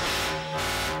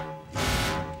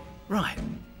 Right.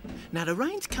 Now, the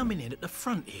rain's coming in at the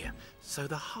front here, so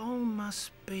the hole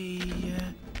must be...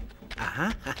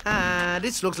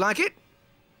 This looks like it.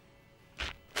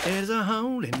 There's a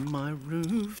hole in my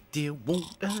roof, dear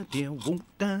water, dear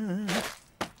water.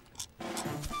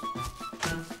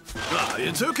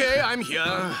 It's okay, I'm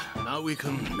here. Now we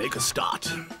can make a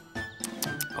start.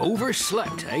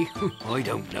 Overslept, eh? I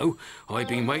don't know. I've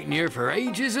been waiting here for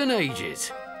ages and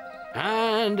ages.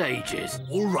 And ages.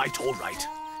 All right.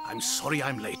 I'm sorry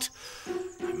I'm late.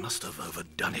 I must have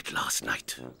overdone it last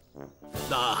night.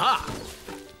 Aha!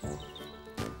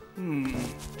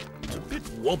 It's a bit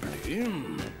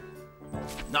wobbly.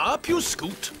 Now up you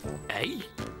scoot. Eh?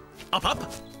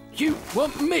 Up. You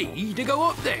want me to go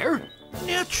up there?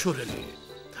 Naturally.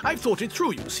 I've thought it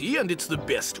through, you see, and it's the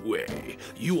best way.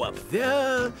 You up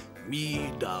there,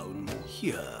 me down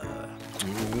here.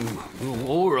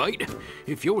 All right,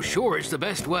 if you're sure it's the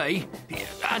best way.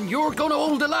 And you're gonna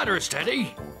hold the ladder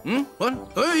steady?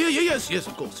 What? Oh, yes,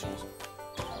 of course.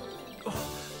 Oh,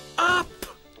 up!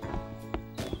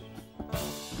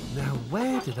 Now,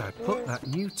 where did I put that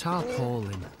new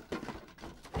tarpaulin?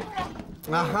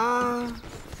 Aha!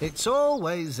 It's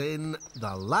always in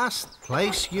the last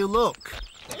place you look.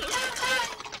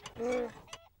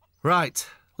 Right,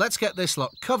 let's get this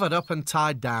lot covered up and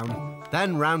tied down,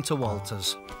 then round to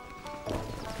Walter's.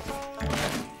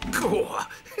 Oh,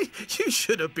 you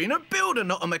should have been a builder,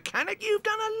 not a mechanic. You've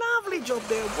done a lovely job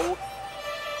there, Walt.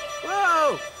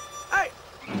 Whoa! Hey,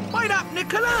 wait up,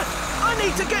 Nicola! I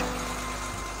need to get...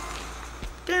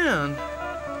 down.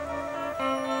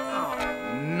 Oh,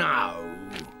 no.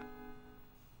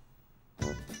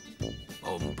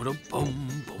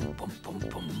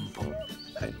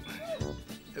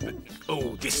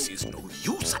 Oh, this is no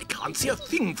use. I can't see a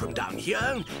thing from down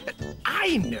here.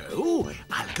 I know.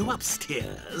 I'll go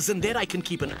upstairs, and there I can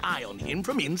keep an eye on him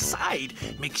from inside.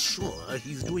 Make sure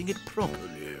he's doing it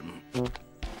properly.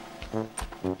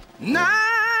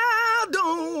 Now,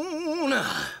 don't.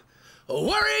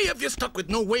 Worry if you're stuck with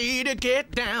no way to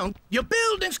get down. Your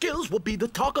building skills will be the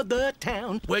talk of the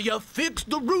town. Where you fix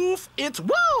the roof, it's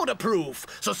waterproof.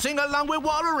 So sing along with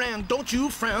water and don't you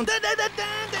frown.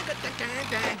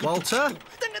 Walter?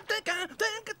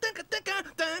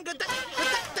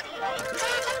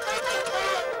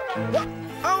 What?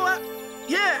 Oh,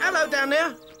 yeah, hello down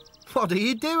there. What are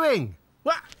you doing?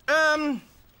 Well,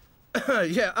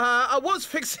 yeah, I was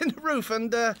fixing the roof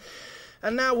and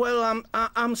now, well,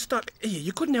 I'm stuck.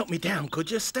 You couldn't help me down,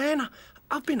 could you, Stan?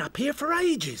 I've been up here for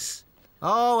ages.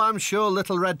 Oh, I'm sure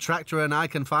Little Red Tractor and I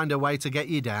can find a way to get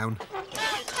you down.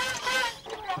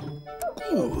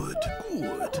 Good,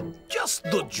 good. Just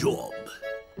the job.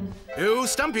 Oh,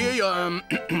 Stumpy,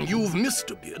 you've missed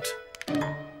a bit.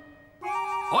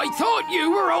 I thought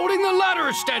you were holding the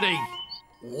ladder steady.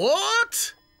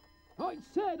 What? I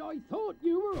said I thought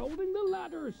you were holding the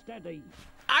ladder steady.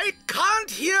 I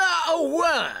can't hear a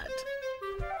word.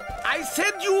 I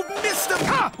said you missed a...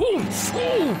 Ah!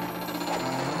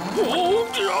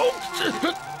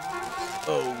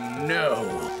 Oh,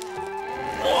 no.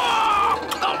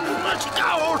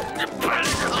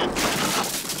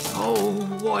 Oh,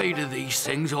 why do these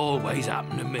things always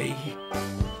happen to me?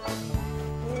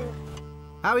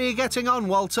 How are you getting on,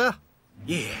 Walter?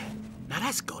 Yeah, now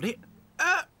that's got it.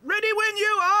 Ready when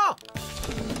you are.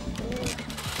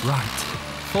 Right.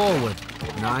 Forward.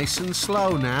 Nice and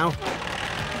slow now.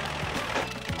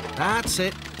 That's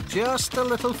it. Just a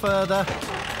little further.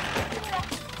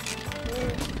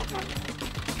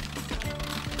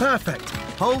 Perfect.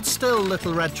 Hold still,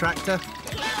 Little Red Tractor.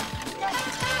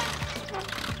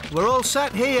 We're all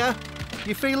set here.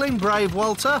 You feeling brave,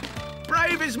 Walter?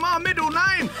 Brave is my middle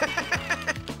name.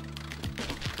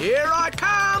 Here I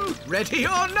come, ready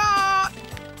or not.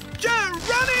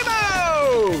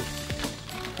 Geronimo!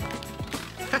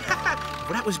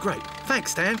 Well, that was great.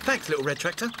 Thanks, Stan. Thanks, Little Red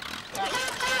Tractor.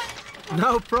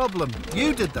 No problem.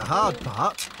 You did the hard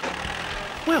part.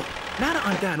 Well, now that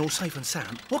I'm down all safe and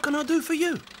sound, what can I do for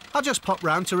you? I just popped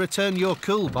round to return your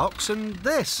cool box and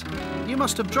this. You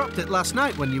must have dropped it last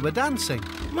night when you were dancing.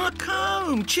 My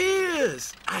comb,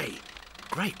 cheers! Hey,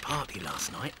 great party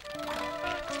last night.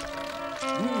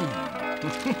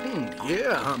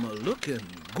 Yeah, I'm a-looking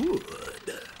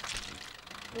good.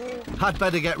 I'd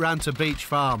better get round to Beach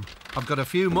Farm. I've got a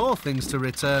few more things to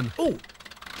return. Oh,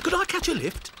 could I catch a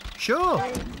lift? Sure.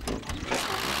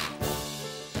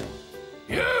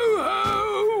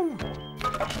 Yoo-hoo!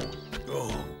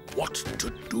 Oh, what to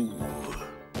do?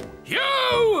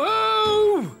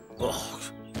 Yoo-hoo!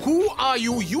 Oh, who are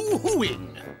you yoo-hooing?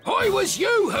 I was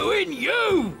yoo-hooing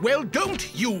you! Well, don't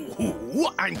yoo-hoo.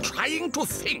 I'm trying to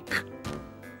think.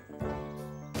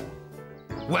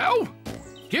 Well,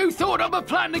 you thought of a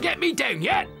plan to get me down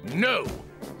yet? No.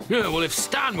 Yeah, well, if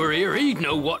Stan were here, he'd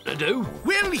know what to do.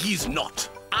 Well, he's not.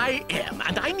 I am,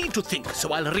 and I need to think,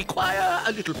 so I'll require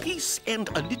a little peace and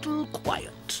a little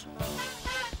quiet.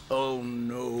 Oh,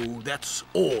 no, that's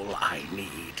all I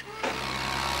need.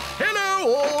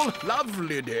 Hello, all.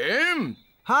 Lovely day.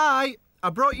 Hi, I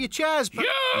brought you chairs, but...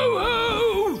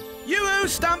 Yoo-hoo! You,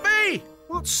 Stumpy?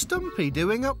 What's Stumpy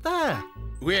doing up there?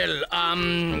 Well,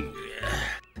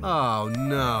 Oh,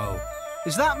 no.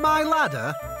 Is that my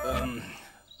ladder?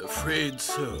 afraid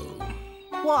so.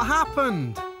 What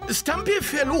happened? Stumpy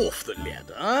fell off the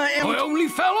ladder and... I only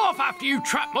fell off after you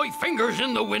trapped my fingers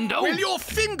in the window. Well, your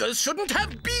fingers shouldn't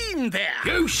have been there.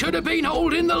 You should have been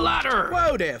holding the ladder.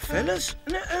 Whoa there, fellas.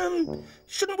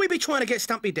 Shouldn't we be trying to get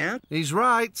Stumpy down? He's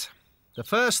right. The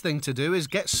first thing to do is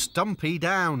get Stumpy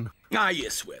down. Ah,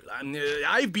 yes, well,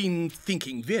 I've been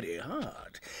thinking very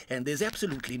hard, and there's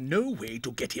absolutely no way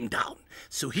to get him down.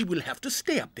 So he will have to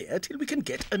stay up there till we can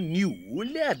get a new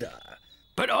ladder.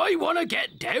 But I want to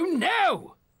get down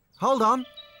now. Hold on.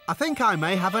 I think I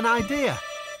may have an idea.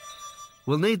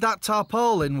 We'll need that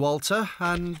tarpaulin, Walter,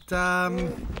 and,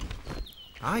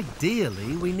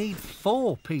 ideally, we need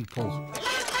 4 people.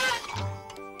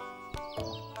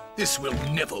 This will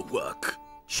never work.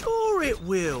 Sure it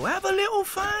will. Have a little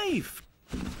faith.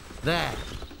 There.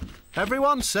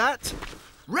 Everyone set?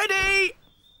 Ready?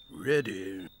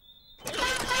 Ready.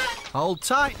 Hold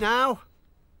tight now.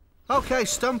 OK,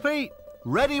 Stumpy.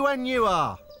 Ready when you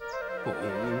are.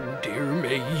 Oh, dear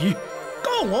me.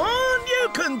 Go on, you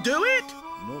can do it.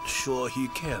 Not sure he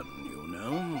can, you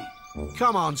know.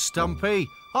 Come on, Stumpy.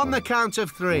 On the count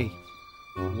of 3.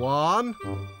 1,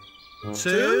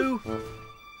 2,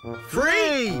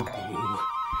 3. Oh,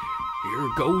 here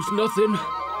goes nothing.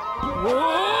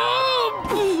 Whoa!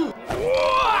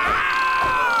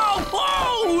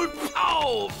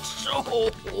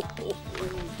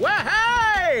 Well,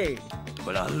 hey!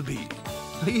 But I'll be.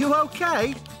 Are you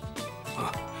OK?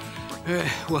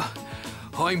 Well,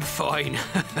 I'm fine.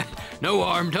 No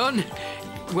harm done.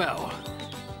 Well,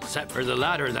 except for the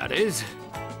ladder, that is.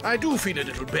 I do feel a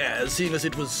little bad, seeing as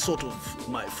it was sort of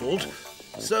my fault.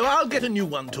 So I'll get a new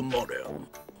one tomorrow.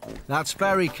 That's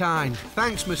very kind.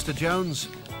 Thanks, Mr. Jones.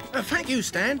 Thank you,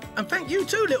 Stan. And thank you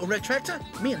too, little red tractor.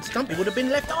 Me and Stumpy would have been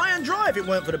left high and dry if it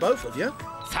weren't for the both of you.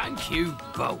 Thank you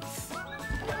both.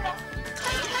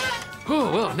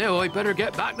 Oh, well, now I'd better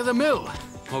get back to the mill.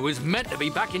 I was meant to be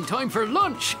back in time for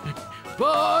lunch.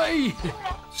 Bye.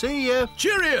 See you.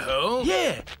 Cheerio.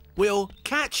 Yeah, we'll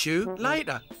catch you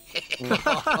later. 11,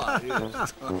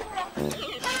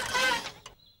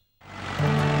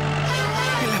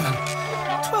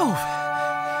 12,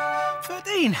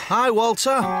 13. Hi,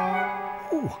 Walter.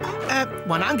 Ooh,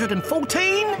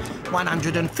 114,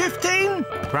 115.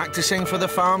 Practicing for the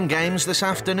farm games this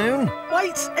afternoon?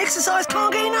 Weights, exercise,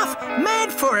 can't get enough.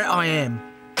 Mad for it, I am.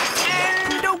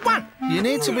 And a 1. You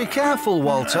need to be careful,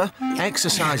 Walter.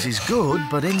 Exercise is good,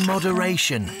 but in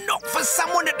moderation. Not for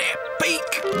someone at their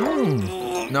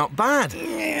peak. Not bad.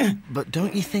 But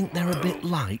don't you think they're a bit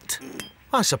light?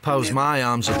 I suppose my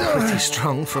arms are pretty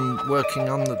strong from working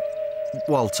on the...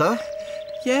 Walter?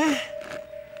 Yeah?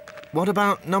 What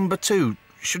about number 2?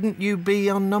 Shouldn't you be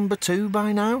on number 2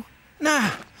 by now?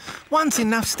 Nah, 1's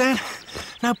enough, Stan.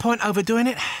 No point overdoing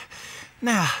it.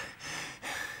 Now,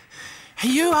 are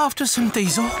you after some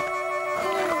diesel?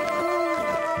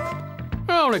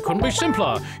 Well, it couldn't be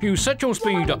simpler. You set your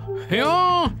speed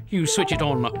here, you switch it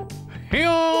on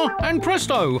here, and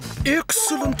presto.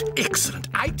 Excellent, excellent.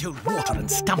 I told Water and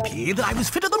Stumpy that I was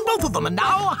fitter than both of them, and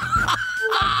now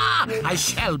I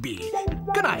shall be.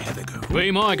 Can I have a go? Be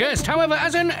my guest. However,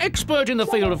 as an expert in the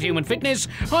field of human fitness,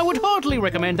 I would heartily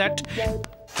recommend that...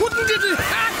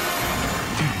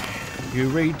 You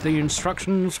read the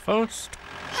instructions first?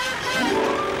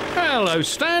 Hello,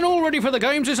 Stan. All ready for the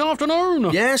games this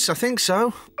afternoon? Yes, I think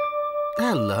so.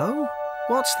 Hello?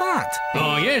 What's that?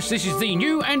 Ah, yes, this is the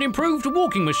new and improved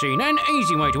walking machine, an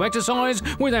easy way to exercise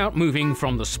without moving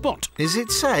from the spot. Is it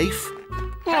safe?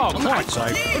 Oh, quite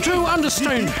safe. To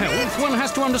understand health, one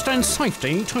has to understand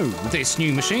safety too. This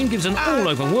new machine gives an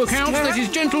all-over workout that is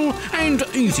gentle and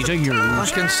easy to use. I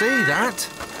can see that.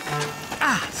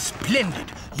 Ah,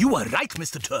 splendid. You are right,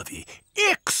 Mr. Turvey.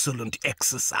 Excellent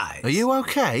exercise. Are you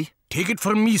okay? Take it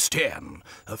from me, Stan.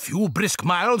 A few brisk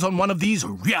miles on one of these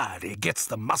really gets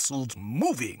the muscles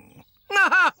moving.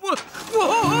 I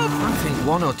think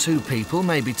 1 or 2 people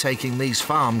may be taking these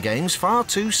farm games far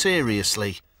too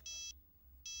seriously.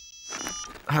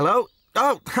 Hello?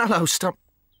 Oh, hello, Stumpy.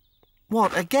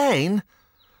 What, again?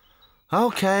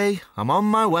 OK, I'm on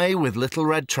my way with Little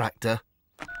Red Tractor.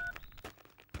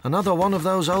 Another one of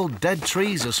those old dead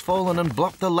trees has fallen and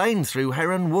blocked the lane through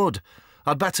Heron Wood.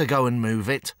 I'd better go and move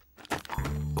it.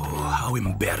 Oh, how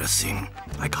embarrassing.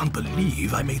 I can't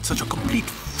believe I made such a complete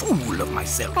fool of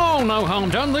myself. Oh, no harm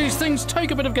done. These things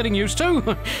take a bit of getting used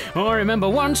to. I remember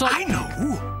once I know.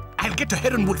 I'll get to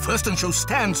Heron Wood first and show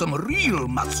Stan some real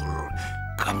muscle.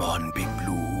 Come on, Big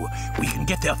Blue. We can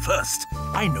get there first.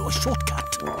 I know a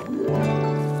shortcut.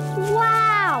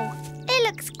 Wow! It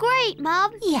looks great,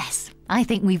 Mum. Yes, I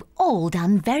think we've all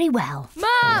done very well.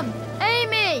 Mum!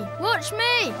 Amy! Watch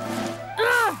me!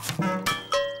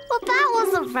 Well, that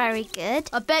wasn't very good.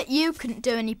 I bet you couldn't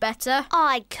do any better.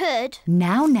 I could.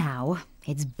 Now.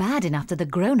 It's bad enough that the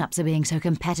grown-ups are being so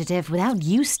competitive without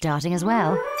you starting as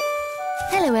well.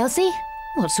 Hello, Elsie.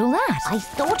 What's all that? I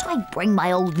thought I'd bring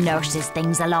my old nurse's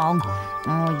things along.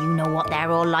 Oh, you know what they're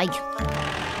all like.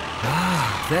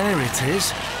 Ah, there it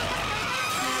is.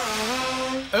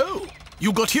 Oh,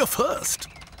 you got here first.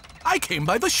 I came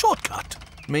by the shortcut.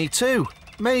 Me too.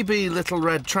 Maybe Little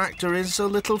Red Tractor is a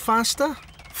little faster?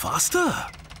 Faster?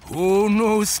 Oh,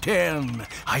 no, Stan.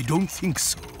 I don't think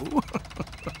so.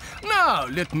 Now,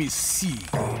 let me see.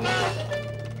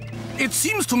 It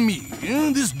seems to me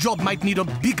this job might need a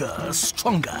bigger,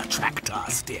 stronger tractor,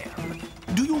 Stan.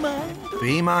 Do you mind?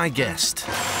 Be my guest.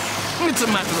 It's a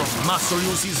matter of muscle,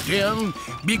 you see, Stan.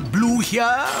 Big Blue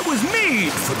here was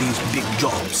made for these big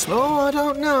jobs. Oh, I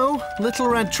don't know. Little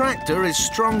Red Tractor is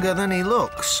stronger than he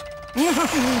looks.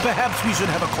 Perhaps we should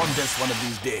have a contest one of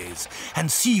these days and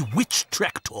see which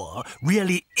tractor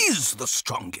really is the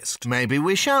strongest. Maybe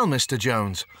we shall, Mr.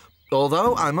 Jones.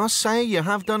 Although, I must say, you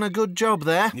have done a good job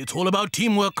there. It's all about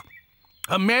teamwork.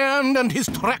 A man and his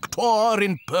tractor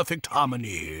in perfect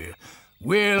harmony.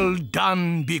 Well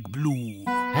done, Big Blue.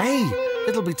 Hey,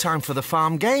 it'll be time for the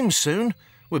farm games soon.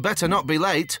 We'd better not be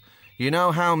late. You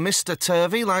know how Mr.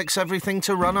 Turvey likes everything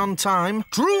to run on time?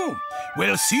 True.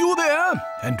 Well, see you there,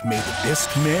 and may the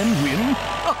best man win.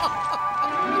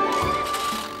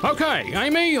 OK,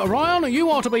 Amy, Ryan, you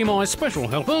are to be my special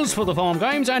helpers for the farm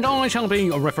games and I shall be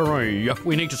a referee.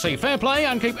 We need to see fair play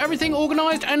and keep everything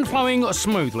organised and flowing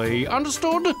smoothly.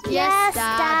 Understood? Yes,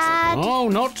 Dad. Oh,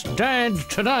 not Dad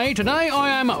today. Today I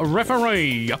am a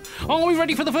referee. Are we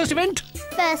ready for the first event?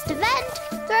 First event,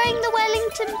 throwing the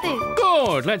Wellington boot.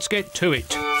 Good, let's get to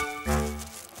it.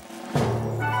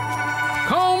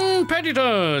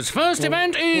 Competitors, first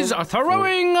event is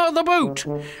throwing the boot.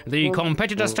 The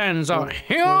competitor stands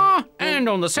here and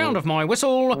on the sound of my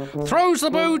whistle throws the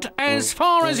boot as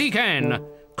far as he can.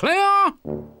 Clear?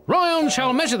 Ryan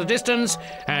shall measure the distance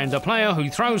and the player who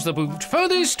throws the boot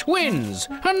furthest wins.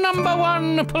 And number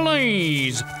one,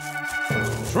 please.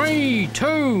 3,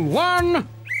 2, 1.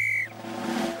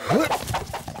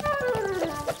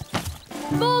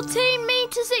 14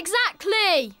 metres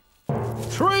exactly.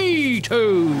 3,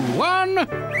 2, 1.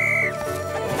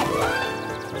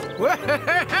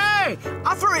 Hey!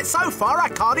 I threw it so far I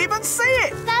can't even see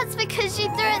it. That's because you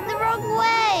threw it the wrong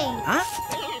way. Huh?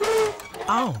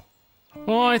 Oh.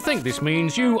 I think this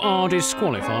means you are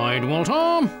disqualified,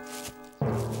 Walter.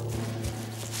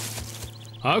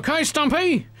 OK,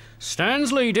 Stumpy.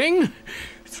 Stands leading.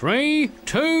 3,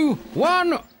 2,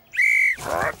 1.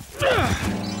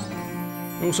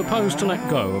 You're supposed to let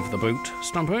go of the boot,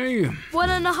 Stumpy.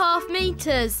 1.5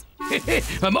 metres.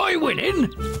 Am I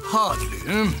winning? Hardly.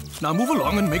 Now move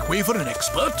along and make way for an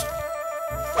expert.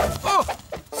 Oh,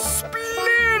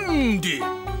 splendid!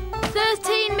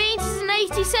 13 metres and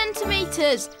 80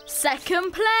 centimetres.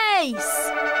 Second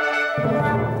place.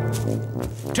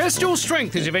 Test your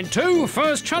strength is event 2.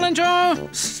 First challenger,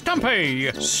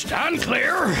 Stumpy. Stand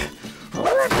clear.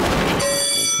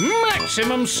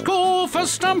 Maximum score for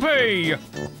Stumpy.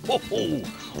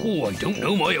 Oh, I don't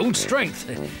know my own strength.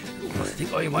 I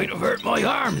think I might have hurt my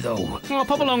arm, though. I'll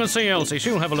pop along and see Elsie.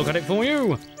 She'll have a look at it for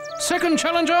you. Second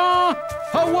challenger,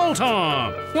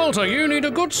 Walter. Walter, you need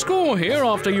a good score here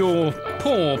after your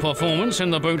poor performance in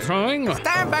the boot throwing.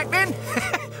 Stand back then.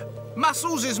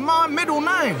 Muscles is my middle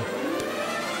name.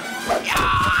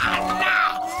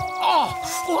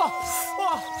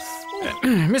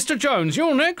 Mr. Jones,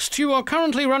 you're next. You are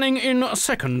currently running in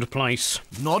second place.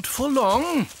 Not for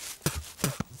long.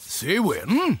 Say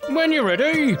when. When you're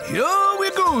ready. Here we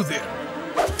go then.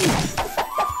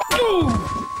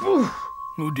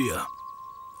 Oh dear.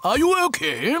 Are you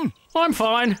okay? I'm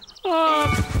fine.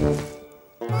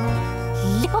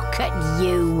 Look at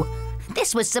you.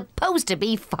 This was supposed to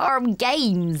be farm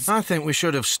games. I think we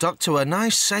should have stuck to a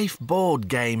nice, safe board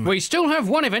game. We still have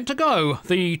one event to go,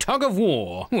 the tug of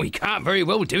war. We can't very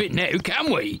well do it now, can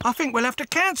we? I think we'll have to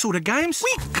cancel the games.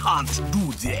 We can't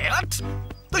do that.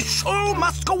 The show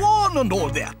must go on and all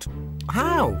that.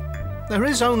 How? There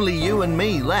is only you and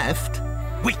me left.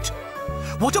 Wait.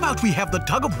 What about we have the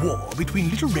tug of war between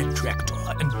Little Red Tractor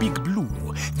and Big Blue?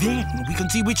 Then we can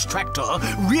see which tractor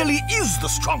really is the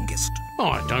strongest.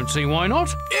 I don't see why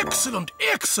not. Excellent,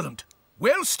 excellent.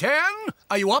 Well, Stan,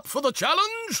 are you up for the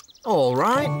challenge? All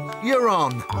right, you're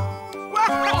on.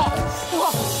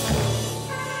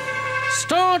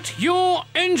 Start your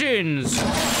engines.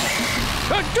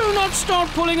 But do not start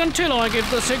pulling until I give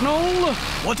the signal.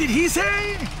 What did he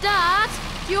say? Dad,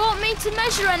 do you want me to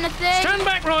measure anything? Stand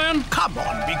back, Ryan. Come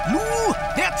on, Big Blue.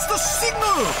 That's the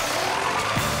signal.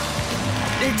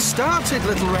 It started,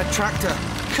 Little Red Tractor.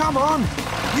 Come on,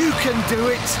 you can do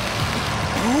it.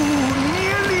 Oh,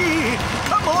 nearly.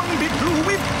 Come on, Big Blue,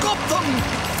 we've got them.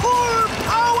 Full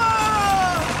power.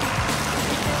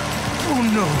 Oh,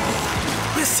 no.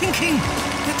 We're sinking.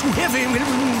 They're too heavy.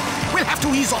 We'll have to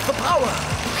ease off the power.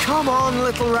 Come on,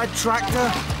 Little Red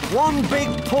Tractor. One big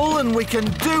pull and we can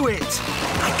do it.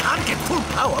 I can't get full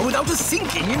power without us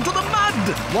sinking into the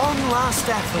mud. One last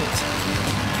effort.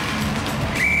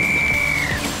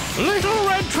 Little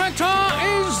Red Tractor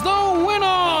is the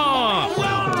winner!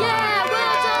 Yeah,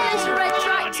 well done, Little Red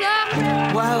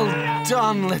Tractor. Well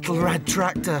done, Little Red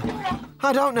Tractor.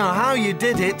 I don't know how you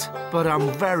did it, but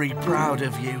I'm very proud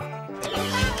of you.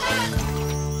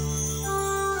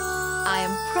 I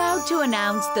am proud to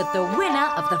announce that the winner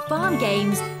of the farm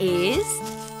games is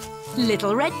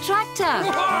Little Red Tractor.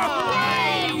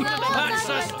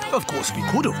 Of course, we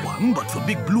could have won, but for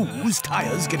Big Blue's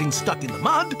tyres getting stuck in the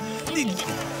mud.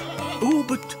 Oh,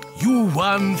 but you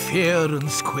won fair and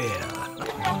square.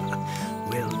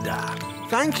 Well done.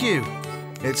 Thank you.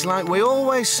 It's like we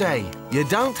always say, you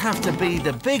don't have to be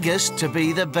the biggest to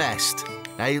be the best.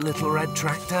 Eh, Little Red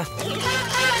Tractor?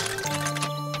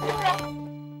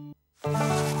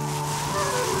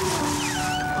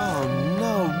 Oh,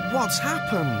 no, what's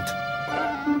happened?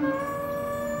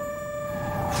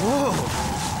 Whoa,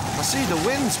 I see the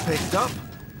wind's picked up.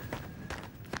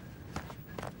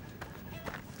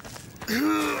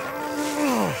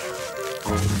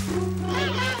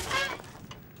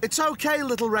 It's okay,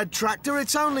 little red tractor,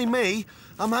 it's only me.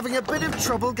 I'm having a bit of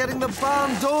trouble getting the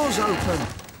barn doors open.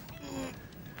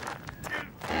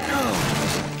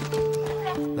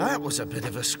 That was a bit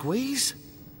of a squeeze.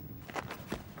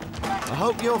 I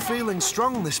hope you're feeling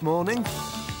strong this morning.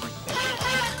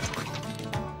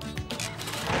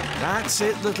 That's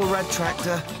it, little red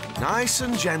tractor. Nice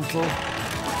and gentle.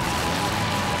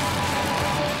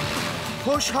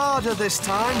 Push harder this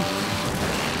time.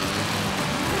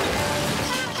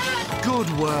 Good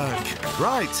work.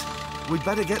 Right, we'd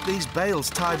better get these bales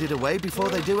tidied away before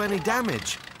they do any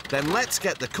damage. Then let's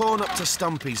get the corn up to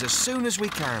Stumpy's as soon as we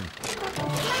can.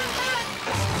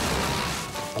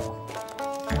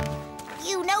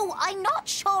 You know, I'm not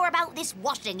sure about this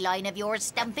washing line of yours,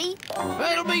 Stumpy.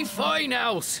 It'll be fine,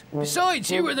 Else. Besides,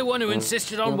 you were the one who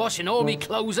insisted on washing all me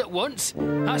clothes at once.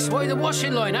 That's why the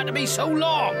washing line had to be so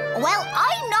long. Well,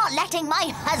 I'm not letting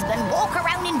my husband walk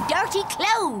around in dirty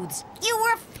clothes. You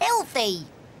were filthy.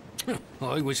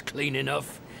 I was clean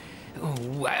enough.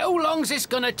 Oh, how long's this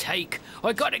gonna take?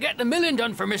 I got to get the milling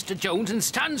done for Mr. Jones, and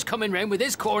Stan's coming round with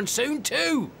his corn soon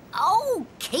too. Oh,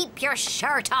 keep your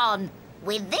shirt on.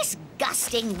 With this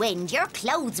gusting wind, your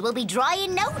clothes will be dry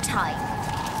in no time.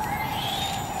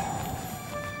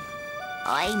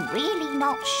 I'm really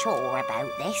not sure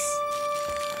about this.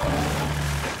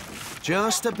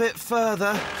 Just a bit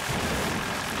further.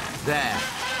 There.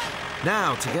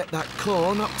 Now to get that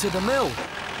corn up to the mill.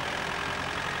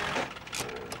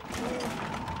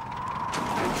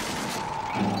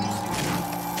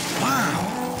 Wow,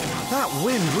 that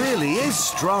wind really is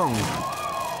strong.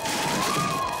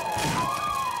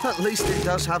 At least it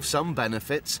does have some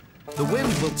benefits. The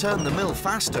wind will turn the mill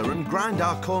faster and grind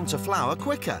our corn to flour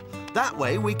quicker. That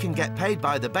way we can get paid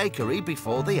by the bakery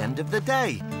before the end of the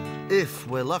day. If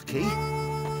we're lucky.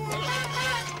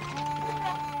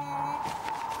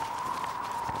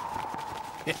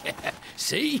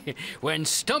 See? When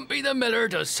Stumpy the miller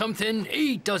does something,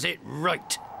 he does it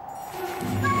right.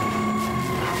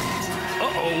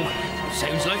 Uh-oh.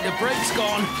 Sounds like the brake's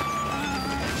gone.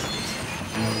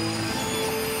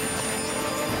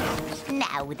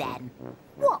 Now then,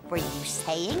 what were you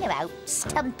saying about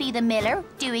Stumpy the miller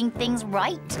doing things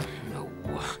right?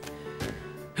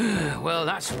 Well,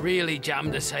 that's really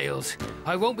jammed the sails.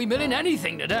 I won't be milling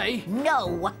anything today.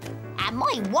 No, and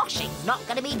my washing's not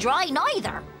going to be dry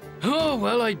neither. Oh,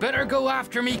 well, I'd better go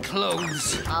after me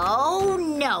clothes. Oh,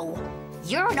 no.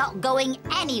 You're not going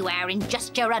anywhere in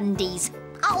just your undies.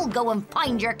 I'll go and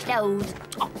find your clothes.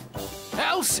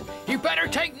 Else, you better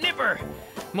take Nipper.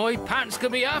 My pants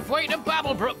could be halfway to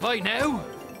Babblebrook by now.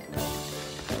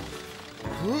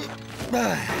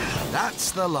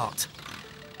 That's the lot.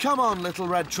 Come on, little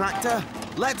red tractor.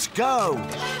 Let's go.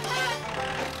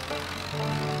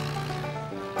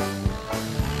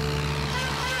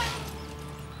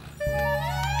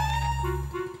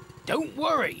 Don't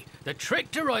worry. The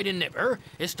trick to riding Nipper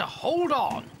is to hold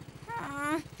on.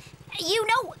 You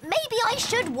know, maybe I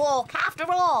should walk after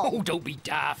all. Oh, don't be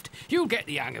daft. You'll get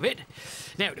the hang of it.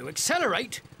 Now, to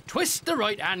accelerate, twist the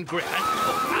right-hand grip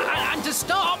and to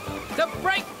stop, the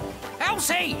brake...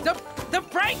 Elsie! The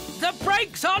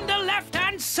brake's on the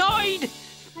left-hand side!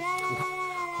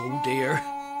 Oh, dear.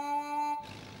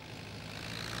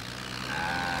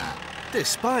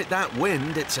 Despite that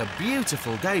wind, it's a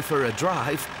beautiful day for a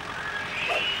drive.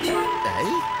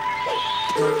 Eh?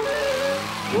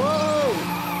 Whoa!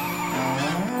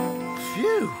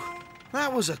 Phew!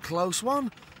 That was a close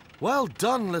one. Well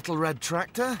done, little red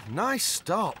tractor. Nice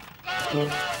stop.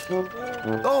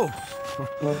 Oh!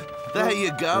 There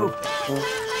you go.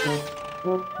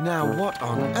 Now, what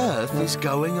on earth is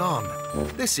going on?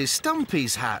 This is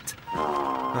Stumpy's hat.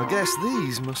 I guess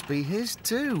these must be his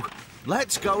too.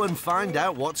 Let's go and find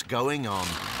out what's going on.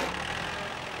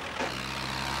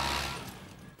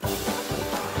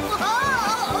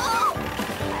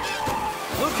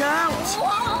 Look out!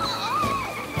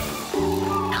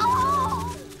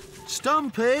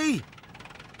 Stumpy!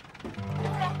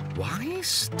 Why is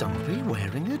Stumpy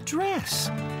wearing a dress?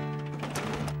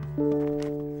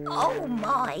 Oh,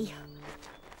 my.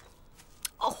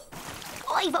 Oh,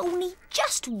 I've only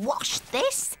just washed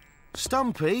this.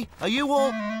 Stumpy, are you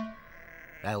all...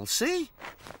 Elsie?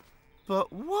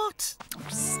 But what?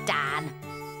 Stan,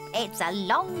 it's a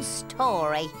long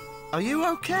story. Are you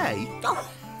okay? Oh,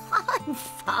 I'm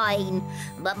fine.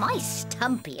 But my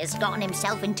Stumpy has gotten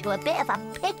himself into a bit of a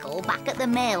pickle back at the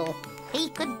mill. He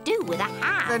could do with a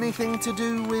hand. Anything to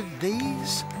do with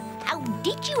these? How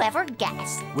did you ever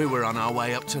guess? We were on our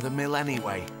way up to the mill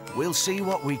anyway. We'll see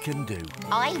what we can do.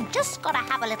 I've just got to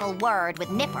have a little word with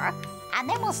Nipper, and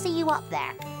then we'll see you up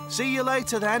there. See you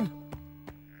later, then.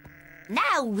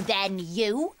 Now then,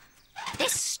 you.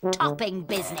 This stopping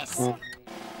business.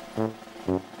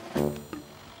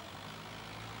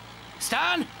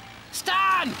 Stan!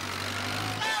 Stan!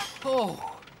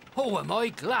 Oh, am I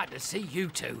glad to see you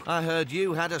two. I heard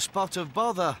you had a spot of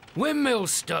bother.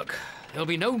 Windmill's stuck. There'll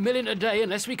be no milling today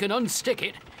unless we can unstick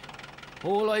it.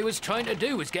 All I was trying to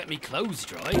do was get me clothes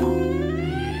dry.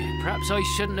 Perhaps I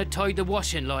shouldn't have tied the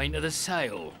washing line to the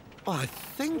sail. I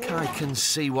think I can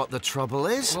see what the trouble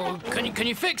is. Well, can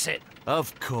you fix it?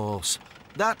 Of course.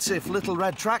 That's if Little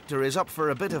Red Tractor is up for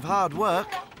a bit of hard work.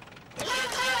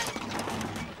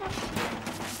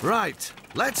 Right,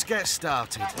 let's get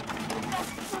started.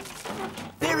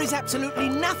 There is absolutely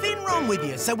nothing wrong with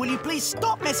you, so will you please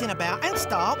stop messing about and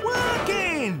start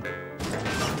working?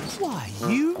 Why,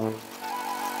 you...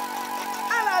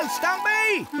 Hello,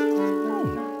 Stumpy!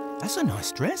 Oh, that's a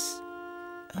nice dress.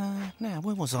 Now,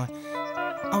 where was I?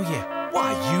 Oh, yeah.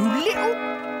 Why, you little...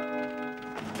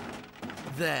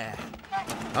 There.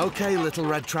 OK, Little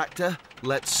Red Tractor,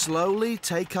 let's slowly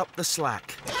take up the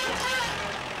slack.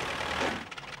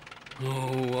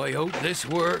 Oh, I hope this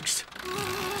works.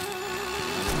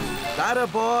 Atta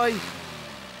boy!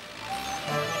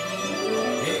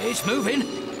 It's moving!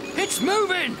 It's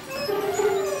moving!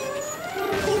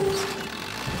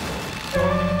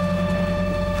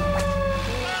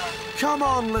 Come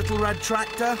on, Little Red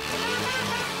Tractor.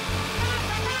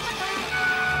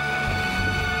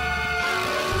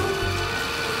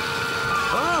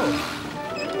 Oh,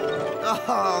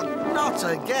 not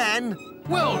again.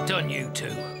 Well done, you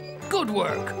two. Good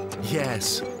work.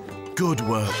 Yes, good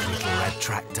work, Little Red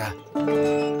Tractor.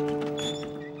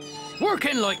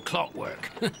 Working like clockwork.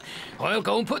 I'll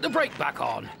go and put the brake back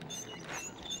on.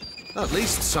 At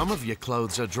least some of your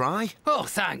clothes are dry. Oh,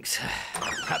 thanks.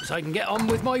 Perhaps I can get on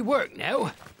with my work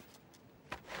now.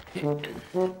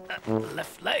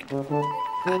 Left leg.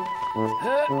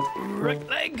 Right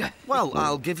leg. Well,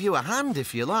 I'll give you a hand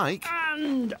if you like.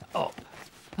 And up.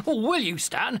 Oh, will you,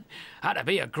 Stan? That'd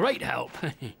be a great help.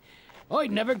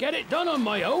 I'd never get it done on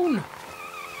my own.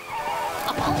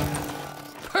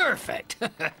 Perfect.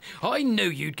 I knew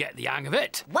you'd get the hang of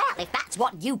it. Well, if that's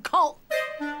what you call...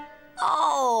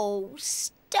 Oh,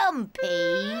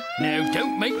 Stumpy. Now,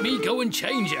 don't make me go and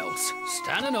change else.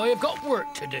 Stan and I have got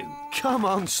work to do. Come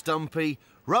on, Stumpy.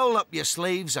 Roll up your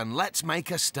sleeves and let's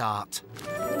make a start.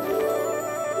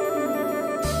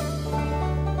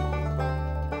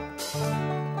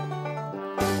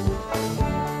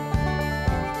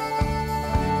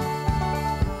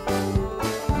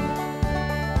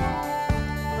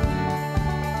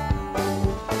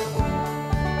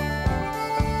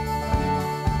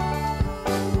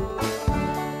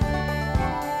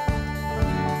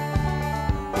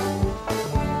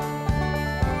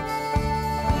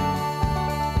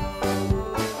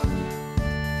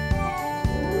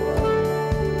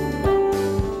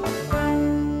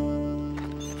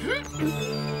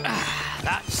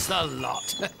 A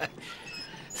lot.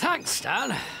 Thanks,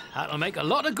 Stan. That'll make a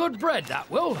lot of good bread, that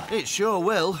will. It sure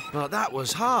will, but that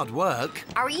was hard work.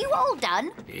 Are you all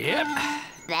done? Yep.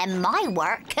 Then my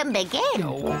work can begin.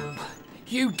 Oh,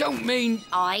 you don't mean...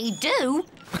 I do.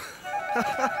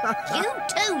 You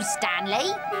too,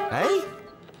 Stanley. Hey?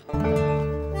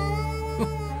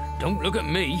 Don't look at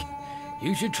me.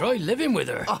 You should try living with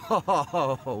her.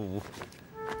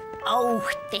 Oh,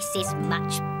 this is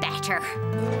much better.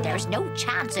 There's no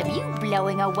chance of you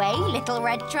blowing away, Little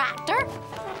Red Tractor.